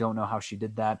 Honestly, I don't know how she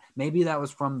did that. Maybe that was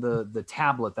from the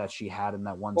tablet that she had in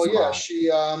that one spot. Yeah,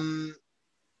 she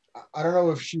I don't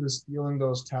know if she was stealing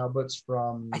those tablets I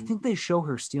from. think they show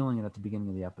her stealing it at the beginning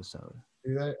of the episode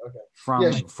Do they? Okay.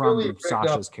 Yeah, from she clearly rigged up.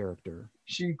 Sasha's character.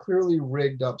 She clearly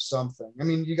rigged up something. I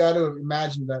mean, you got to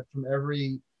imagine that from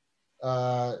every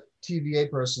TVA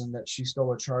person that she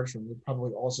stole a charge from, they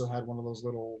probably also had one of those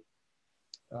little,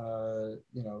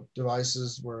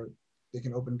 devices where they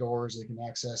can open doors, they can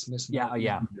access Yeah,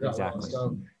 yeah, well. exactly.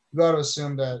 So you got to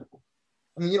assume that.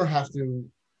 I mean, you don't have to.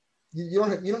 You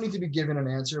don't need to be given an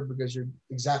answer because you're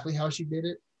exactly how she did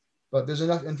it, but there's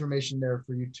enough information there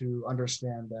for you to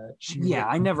understand that she. Yeah,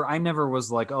 I never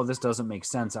was like, oh, this doesn't make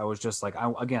sense. I was just like,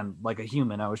 again, like a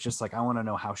human, I was just like, I want to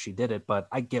know how she did it, but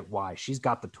I get why. She's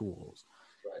got the tools.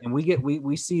 Right. And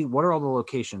we see, what are all the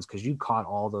locations, because you caught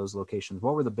all those locations.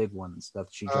 What were the big ones that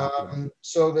she dropped in?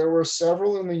 So there were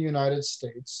several in the United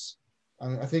States.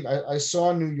 I think I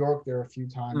saw New York there a few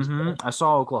times. I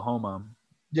saw Oklahoma.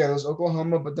 Yeah, there's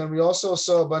Oklahoma, but then we also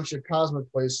saw a bunch of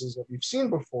cosmic places that we've seen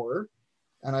before.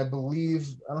 And I believe,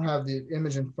 I don't have the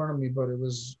image in front of me, but it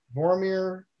was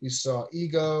Vormir, we saw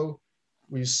Ego,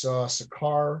 we saw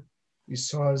Sakaar, we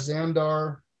saw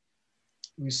Xandar,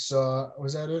 we saw,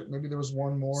 was that it? Maybe there was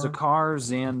one more. Sakaar,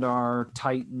 Xandar,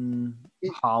 Titan,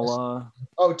 Hala.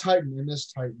 Oh, Titan, I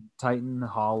missed Titan. Titan,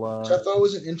 Hala. Which I thought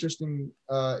was an interesting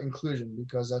inclusion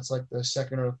because that's like the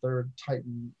second or third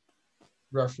Titan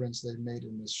reference they've made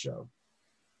in this show.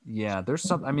 Yeah, there's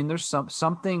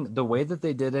something, the way that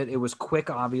they did it, it was quick,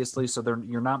 obviously, so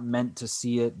you're not meant to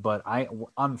see it, but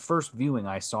on first viewing,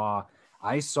 I saw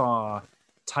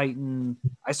Titan,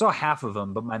 I saw half of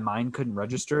them, but my mind couldn't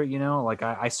register it, like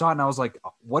I saw it and I was like,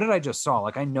 what did I just saw?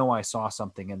 Like, I know I saw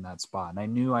something in that spot and I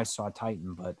knew I saw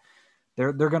Titan, but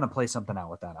they're going to play something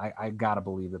out with that. I got to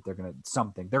believe that they're going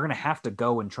to have to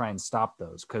go and try and stop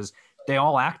those, because they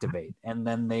all activate and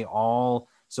then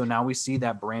so now we see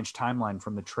that branch timeline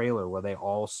from the trailer where they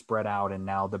all spread out, and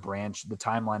now the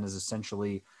timeline is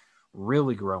essentially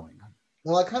really growing.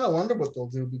 Well, I kind of wonder what they'll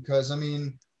do, because I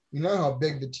mean, you know how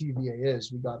big the TVA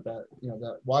is. We got that,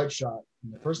 that wide shot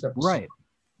in the first episode. Right.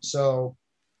 So,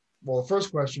 well, the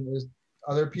first question is,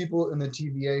 are there people in the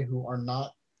TVA who are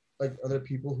not like regular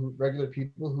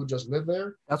people who just live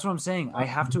there? That's what I'm saying. I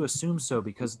have to assume so,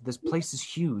 because this place is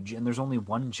huge and there's only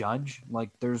one judge.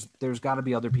 Like there's got to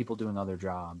be other people doing other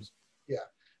jobs. Yeah.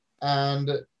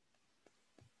 And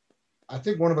I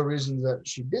think one of the reasons that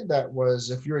she did that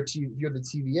was, if you're the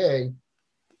TVA,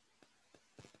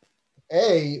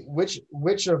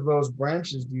 which of those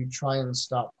branches do you try and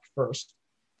stop first?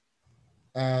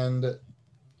 And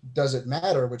does it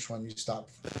matter which one you stop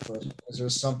first? Is there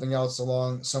something else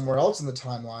somewhere else in the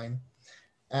timeline?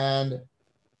 And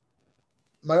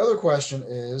my other question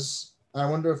is, I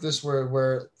wonder if this were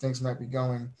where things might be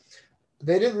going.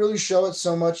 They didn't really show it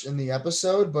so much in the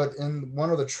episode, but in one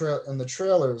of the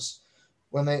trailers,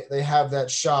 when they have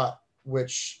that shot,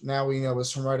 which now we know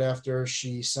is from right after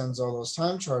she sends all those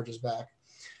time charges back,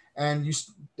 and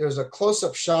there's a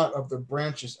close-up shot of the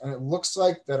branches, and it looks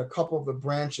like that a couple of the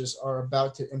branches are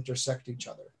about to intersect each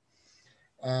other.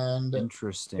 And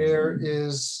interesting.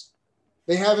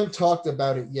 They haven't talked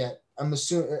about it yet. I'm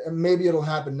assuming maybe it'll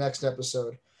happen next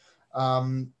episode.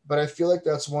 But I feel like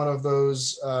that's one of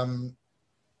those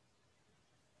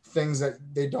things that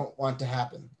they don't want to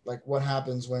happen. Like, what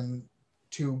happens when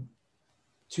two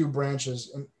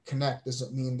branches connect? Does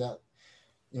it mean that,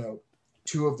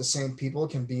 two of the same people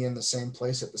can be in the same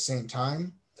place at the same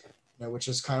time, which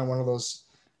is kind of one of those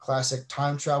classic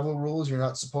time travel rules you're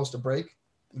not supposed to break.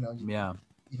 Yeah.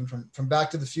 Even from Back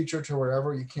to the Future to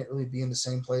wherever, you can't really be in the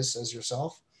same place as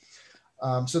yourself.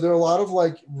 So there are a lot of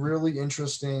like really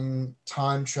interesting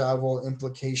time travel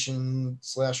implication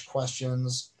 /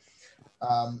 questions,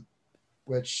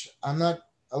 which I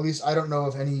don't know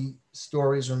of any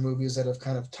stories or movies that have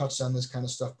kind of touched on this kind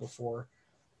of stuff before,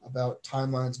 about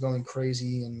timelines going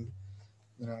crazy. And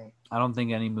I don't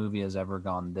think any movie has ever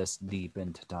gone this deep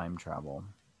into time travel.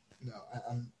 No,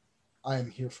 I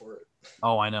am here for it.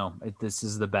 Oh, I know. This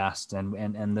is the best,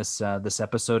 and this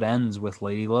episode ends with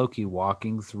Lady Loki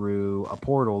walking through a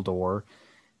portal door,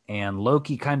 and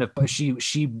Loki kind of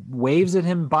she waves at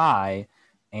him by,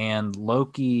 and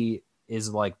Loki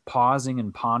is like pausing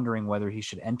and pondering whether he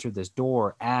should enter this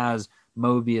door, as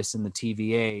Mobius and the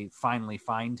TVA finally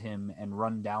find him and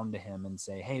run down to him and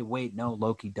say, "Hey, wait, no,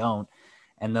 Loki, don't."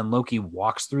 And then Loki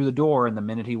walks through the door, and the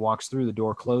minute he walks through, the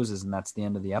door closes, and that's the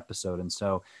end of the episode. And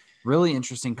so, really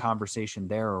interesting conversation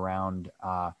there around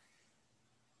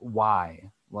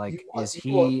why. Like, is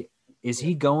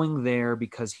he going there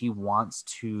because he wants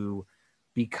to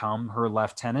become her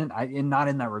lieutenant? And not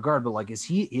in that regard, but like, is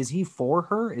he for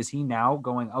her? Is he now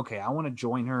going, okay, I want to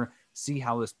join her, see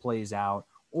how this plays out?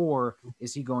 or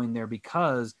is he going there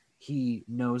because he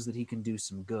knows that he can do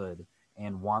some good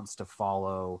and wants to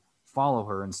follow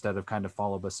her instead of kind of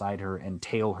follow beside her and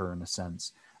tail her in a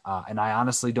sense. And I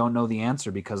honestly don't know the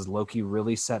answer, because Loki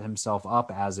really set himself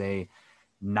up as a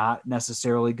not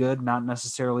necessarily good, not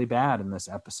necessarily bad in this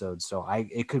episode. So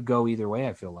it could go either way,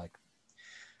 I feel like.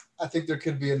 I think there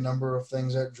could be a number of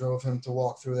things that drove him to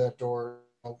walk through that door.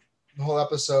 The whole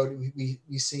episode, we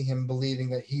see him believing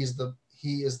that he is the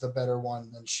better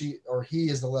one, and he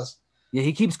is the less. Yeah,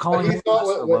 he keeps calling him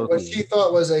what she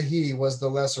thought was a he was the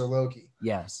lesser Loki.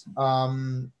 Yes.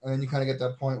 And then you kind of get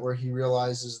that point where he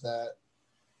realizes that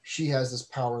she has this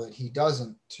power that he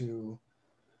doesn't.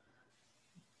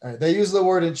 They use the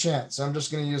word enchant, so I'm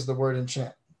just going to use the word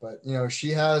enchant. But she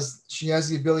has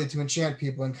the ability to enchant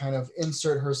people and kind of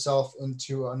insert herself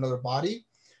into another body,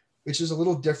 which is a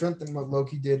little different than what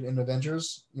Loki did in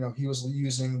Avengers. He was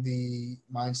using the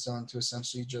Mind Stone to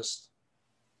essentially just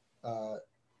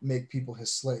make people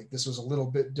his slave. This was a little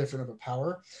bit different of a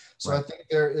power. So right. I think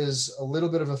there is a little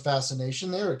bit of a fascination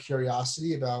there, a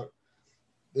curiosity about,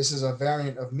 this is a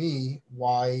variant of me.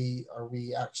 Why are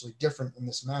we actually different in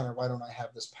this manner? Why don't I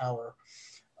have this power?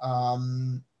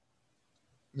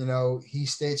 He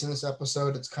states in this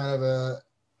episode, it's kind of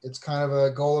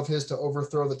a goal of his to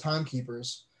overthrow the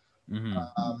timekeepers.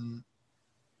 Mm-hmm.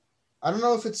 I don't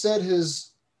know if it said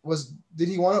did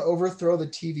he want to overthrow the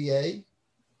TVA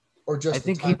or just? I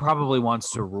think he probably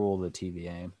wants to rule the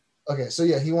TVA. Okay, so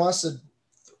yeah, he wants to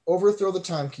overthrow the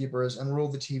timekeepers and rule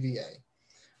the TVA.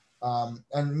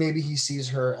 And maybe he sees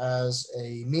her as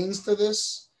a means to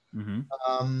this.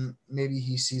 Mm-hmm. Maybe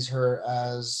he sees her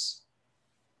as,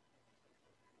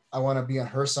 I want to be on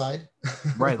her side.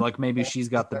 Right, like maybe she's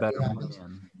got the better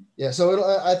plan. Yeah,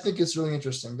 so I think it's really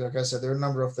interesting. But like I said, there are a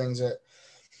number of things that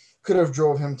could have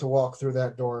drove him to walk through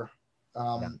that door.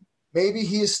 Maybe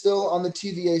he is still on the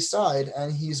TVA side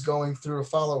and he's going through to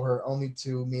follow her, only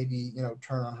to maybe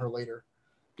turn on her later.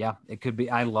 Yeah, it could be.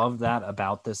 I love that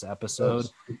about this episode.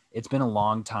 It's been a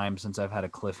long time since I've had a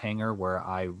cliffhanger where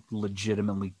I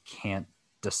legitimately can't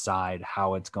decide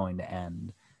how it's going to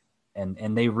end.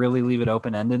 And they really leave it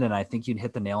open-ended, and I think you'd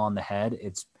hit the nail on the head.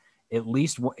 It's at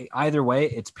least either way,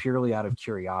 it's purely out of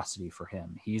curiosity for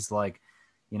him. He's like,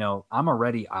 I'm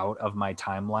already out of my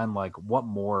timeline. Like,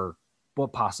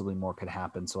 what possibly more could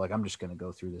happen? So like, I'm just going to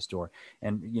go through this door.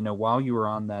 And while you were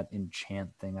on that enchant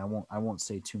thing, I won't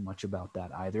say too much about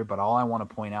that either, but all I want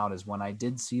to point out is when I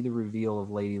did see the reveal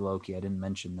of Lady Loki, I didn't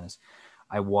mention this,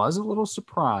 I was a little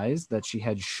surprised that she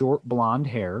had short blonde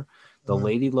hair. The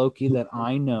Lady Loki that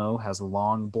I know has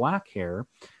long black hair,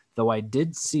 though I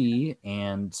did see,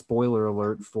 and spoiler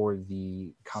alert for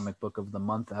the comic book of the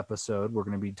month episode, we're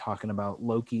going to be talking about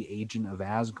Loki, Agent of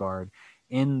Asgard.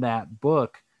 In that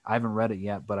book, I haven't read it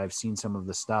yet, but I've seen some of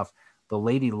the stuff. The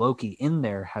Lady Loki in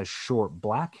there has short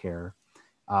black hair,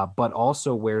 but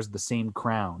also wears the same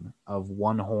crown of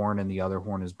one horn and the other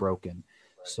horn is broken.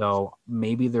 So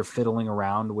maybe they're fiddling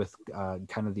around with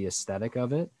kind of the aesthetic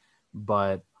of it,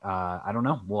 but I don't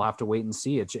know. We'll have to wait and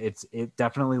see. It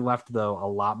definitely left, though, a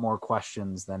lot more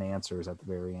questions than answers at the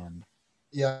very end.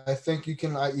 Yeah, I think you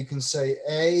can say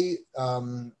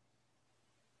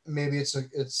maybe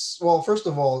it's well. First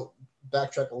of all,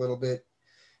 backtrack a little bit.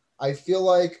 I feel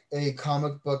like a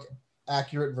comic book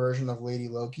accurate version of Lady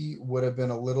Loki would have been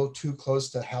a little too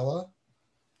close to Hela,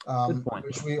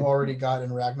 which we already got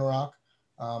in Ragnarok.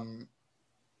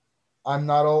 I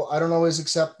don't always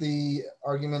accept the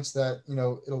arguments that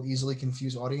it'll easily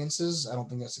confuse audiences. I don't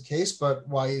think that's the case, but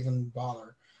why even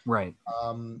bother? Right.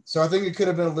 So I think it could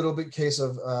have been a little bit case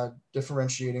of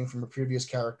differentiating from a previous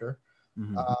character.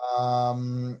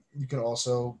 Mm-hmm. You can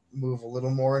also move a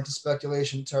little more into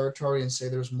speculation territory and say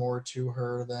there's more to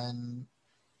her than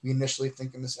we initially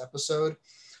think in this episode.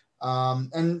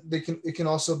 And it can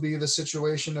also be the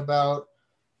situation about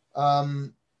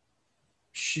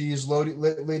she's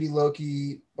Lady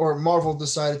Loki, or Marvel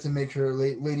decided to make her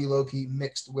Lady Loki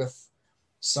mixed with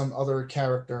some other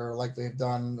character like they've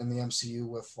done in the MCU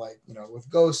with with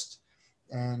Ghost,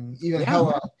 and even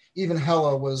Hela. Even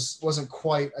Hela wasn't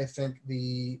quite, I think,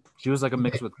 she was like a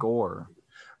mix with Gore.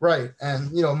 Right.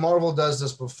 And Marvel does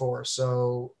this before,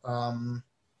 so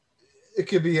it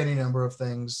could be any number of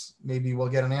things. Maybe we'll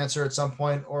get an answer at some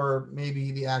point, or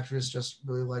maybe the actress just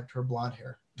really liked her blonde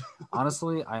hair.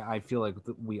 Honestly, I feel like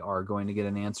we are going to get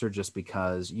an answer, just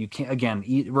because you can't, again,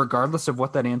 regardless of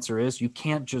what that answer is, you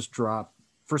can't just drop,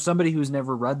 for somebody who's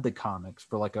never read the comics,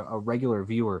 for like a regular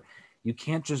viewer, you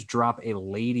can't just drop a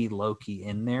Lady Loki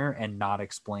in there and not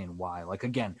explain why. Like,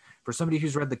 again, for somebody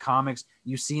who's read the comics,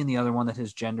 you see in the other one that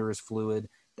his gender is fluid.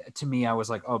 to me, I was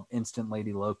like, oh, instant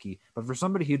Lady Loki. But for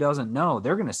somebody who doesn't know,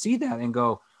 they're going to see that and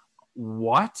go,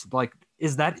 what? Like,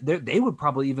 is that, they would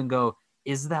probably even go,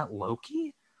 is that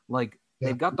Loki? Like,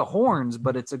 they've got the horns,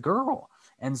 but it's a girl.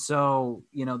 And so,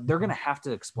 you know, they're going to have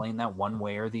to explain that one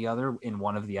way or the other in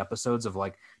one of the episodes, of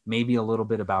like maybe a little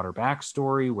bit about her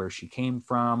backstory, where she came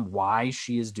from, why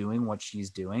she is doing what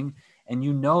she's doing. And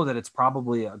you know that it's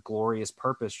probably a glorious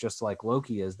purpose, just like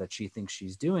Loki is, that she thinks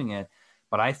she's doing it.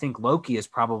 But I think Loki is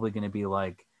probably going to be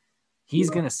like, he's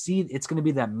going to see, it's going to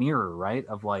be that mirror, right?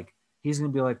 Of like, he's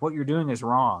going to be like, what you're doing is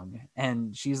wrong.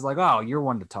 And she's like, oh, you're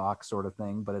one to talk, sort of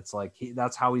thing. But it's like,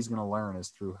 that's how he's going to learn, is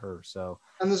through her. So,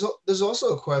 and there's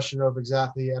also a question of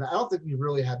exactly, and I don't think we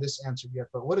really had this answered yet,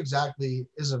 but what exactly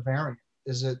is a variant?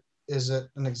 Is it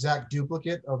an exact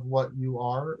duplicate of what you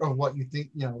are, or what you think,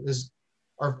 you know,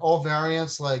 are all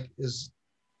variants, like, is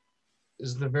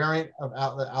the variant of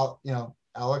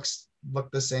Alex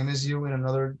look the same as you in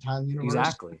another time universe?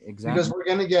 Exactly. Because we're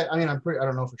going to get, I mean, I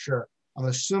don't know for sure. I'm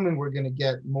assuming we're going to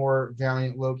get more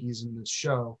variant Lokis in this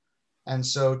show. And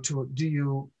so do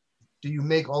you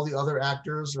make all the other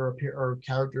actors or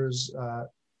characters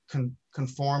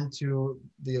conform to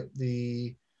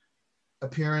the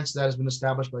appearance that has been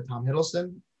established by Tom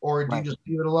Hiddleston? Or do you just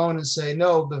leave it alone and say,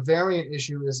 no, the variant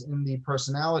issue is in the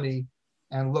personality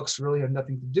and looks really have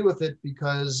nothing to do with it,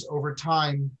 because over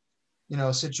time, you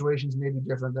know, situations may be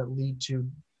different that lead to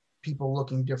people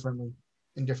looking differently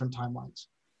in different timelines.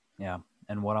 Yeah.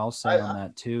 And what I'll say on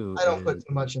that too, I don't put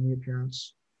too much in the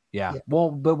appearance. Yeah.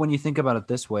 Well, but when you think about it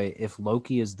this way, if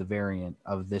Loki is the variant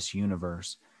of this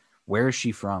universe, where is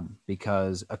she from?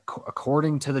 Because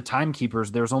according to the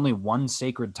timekeepers, there's only one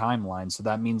sacred timeline. So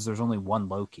that means there's only one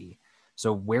Loki.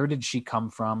 So where did she come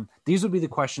from? These would be the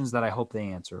questions that I hope they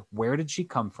answer. Where did she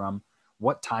come from?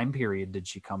 What time period did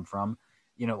she come from?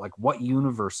 You know, like, what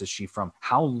universe is she from?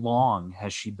 How long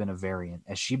has she been a variant?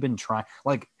 Has she been trying?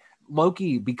 Like,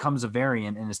 Loki becomes a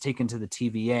variant and is taken to the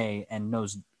TVA and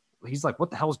knows, he's like,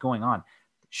 what the hell is going on?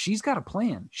 She's got a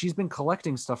plan. She's been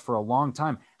collecting stuff for a long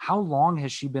time. How long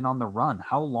has she been on the run?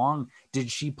 How long did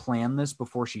she plan this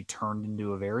before she turned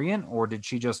into a variant? Or did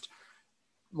she just,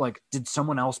 like, did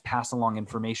someone else pass along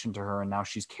information to her and now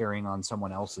she's carrying on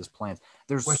someone else's plans?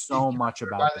 There's so much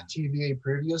about that. The TVA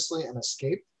previously and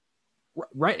escaped?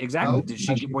 Right, exactly.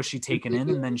 Was she taken in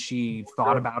and then she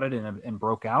thought about it and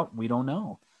broke out? We don't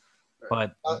know.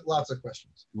 But lots of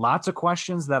questions. Lots of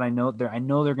questions that I know they're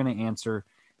going to answer.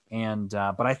 And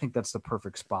but I think that's the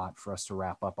perfect spot for us to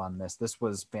wrap up on this. This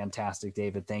was fantastic,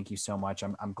 David. Thank you so much.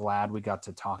 I'm glad we got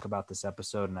to talk about this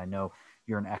episode, and I know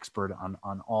you're an expert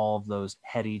on all of those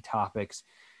heady topics.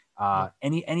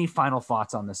 Any final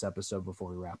thoughts on this episode before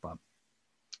we wrap up?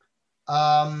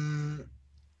 I'm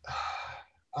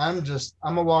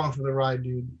along for the ride,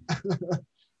 dude.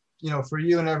 You know, for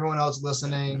you and everyone else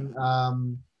listening,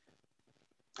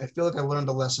 I feel like I learned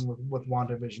a lesson with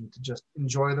WandaVision, to just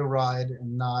enjoy the ride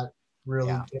and not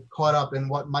really get caught up in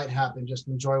what might happen. Just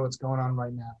enjoy what's going on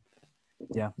right now.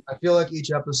 Yeah. I feel like each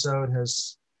episode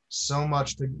has so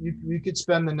much you could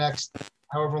spend the next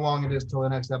however long it is till the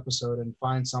next episode and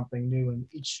find something new, and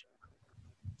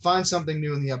find something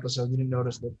new in the episode you didn't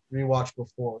notice that rewatched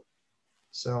before.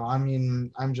 So, I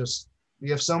mean, we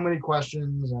have so many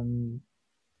questions, and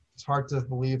it's hard to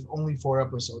believe only 4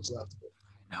 episodes left.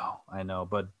 No, I know,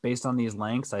 but based on these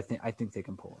lengths, I think they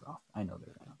can pull it off. I know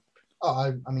they're gonna.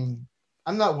 Oh, I mean,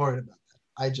 I'm not worried about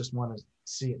that. I just want to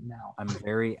see it now. I'm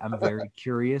very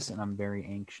curious, and I'm very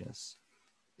anxious.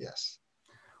 Yes.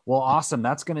 Well, awesome.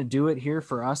 That's going to do it here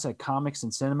for us at Comics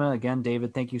and Cinema. Again,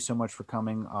 David, thank you so much for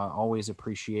coming. Always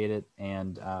appreciate it.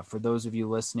 And for those of you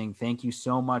listening, thank you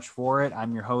so much for it.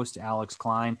 I'm your host, Alex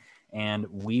Klein, and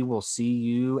we will see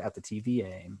you at the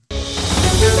TVA.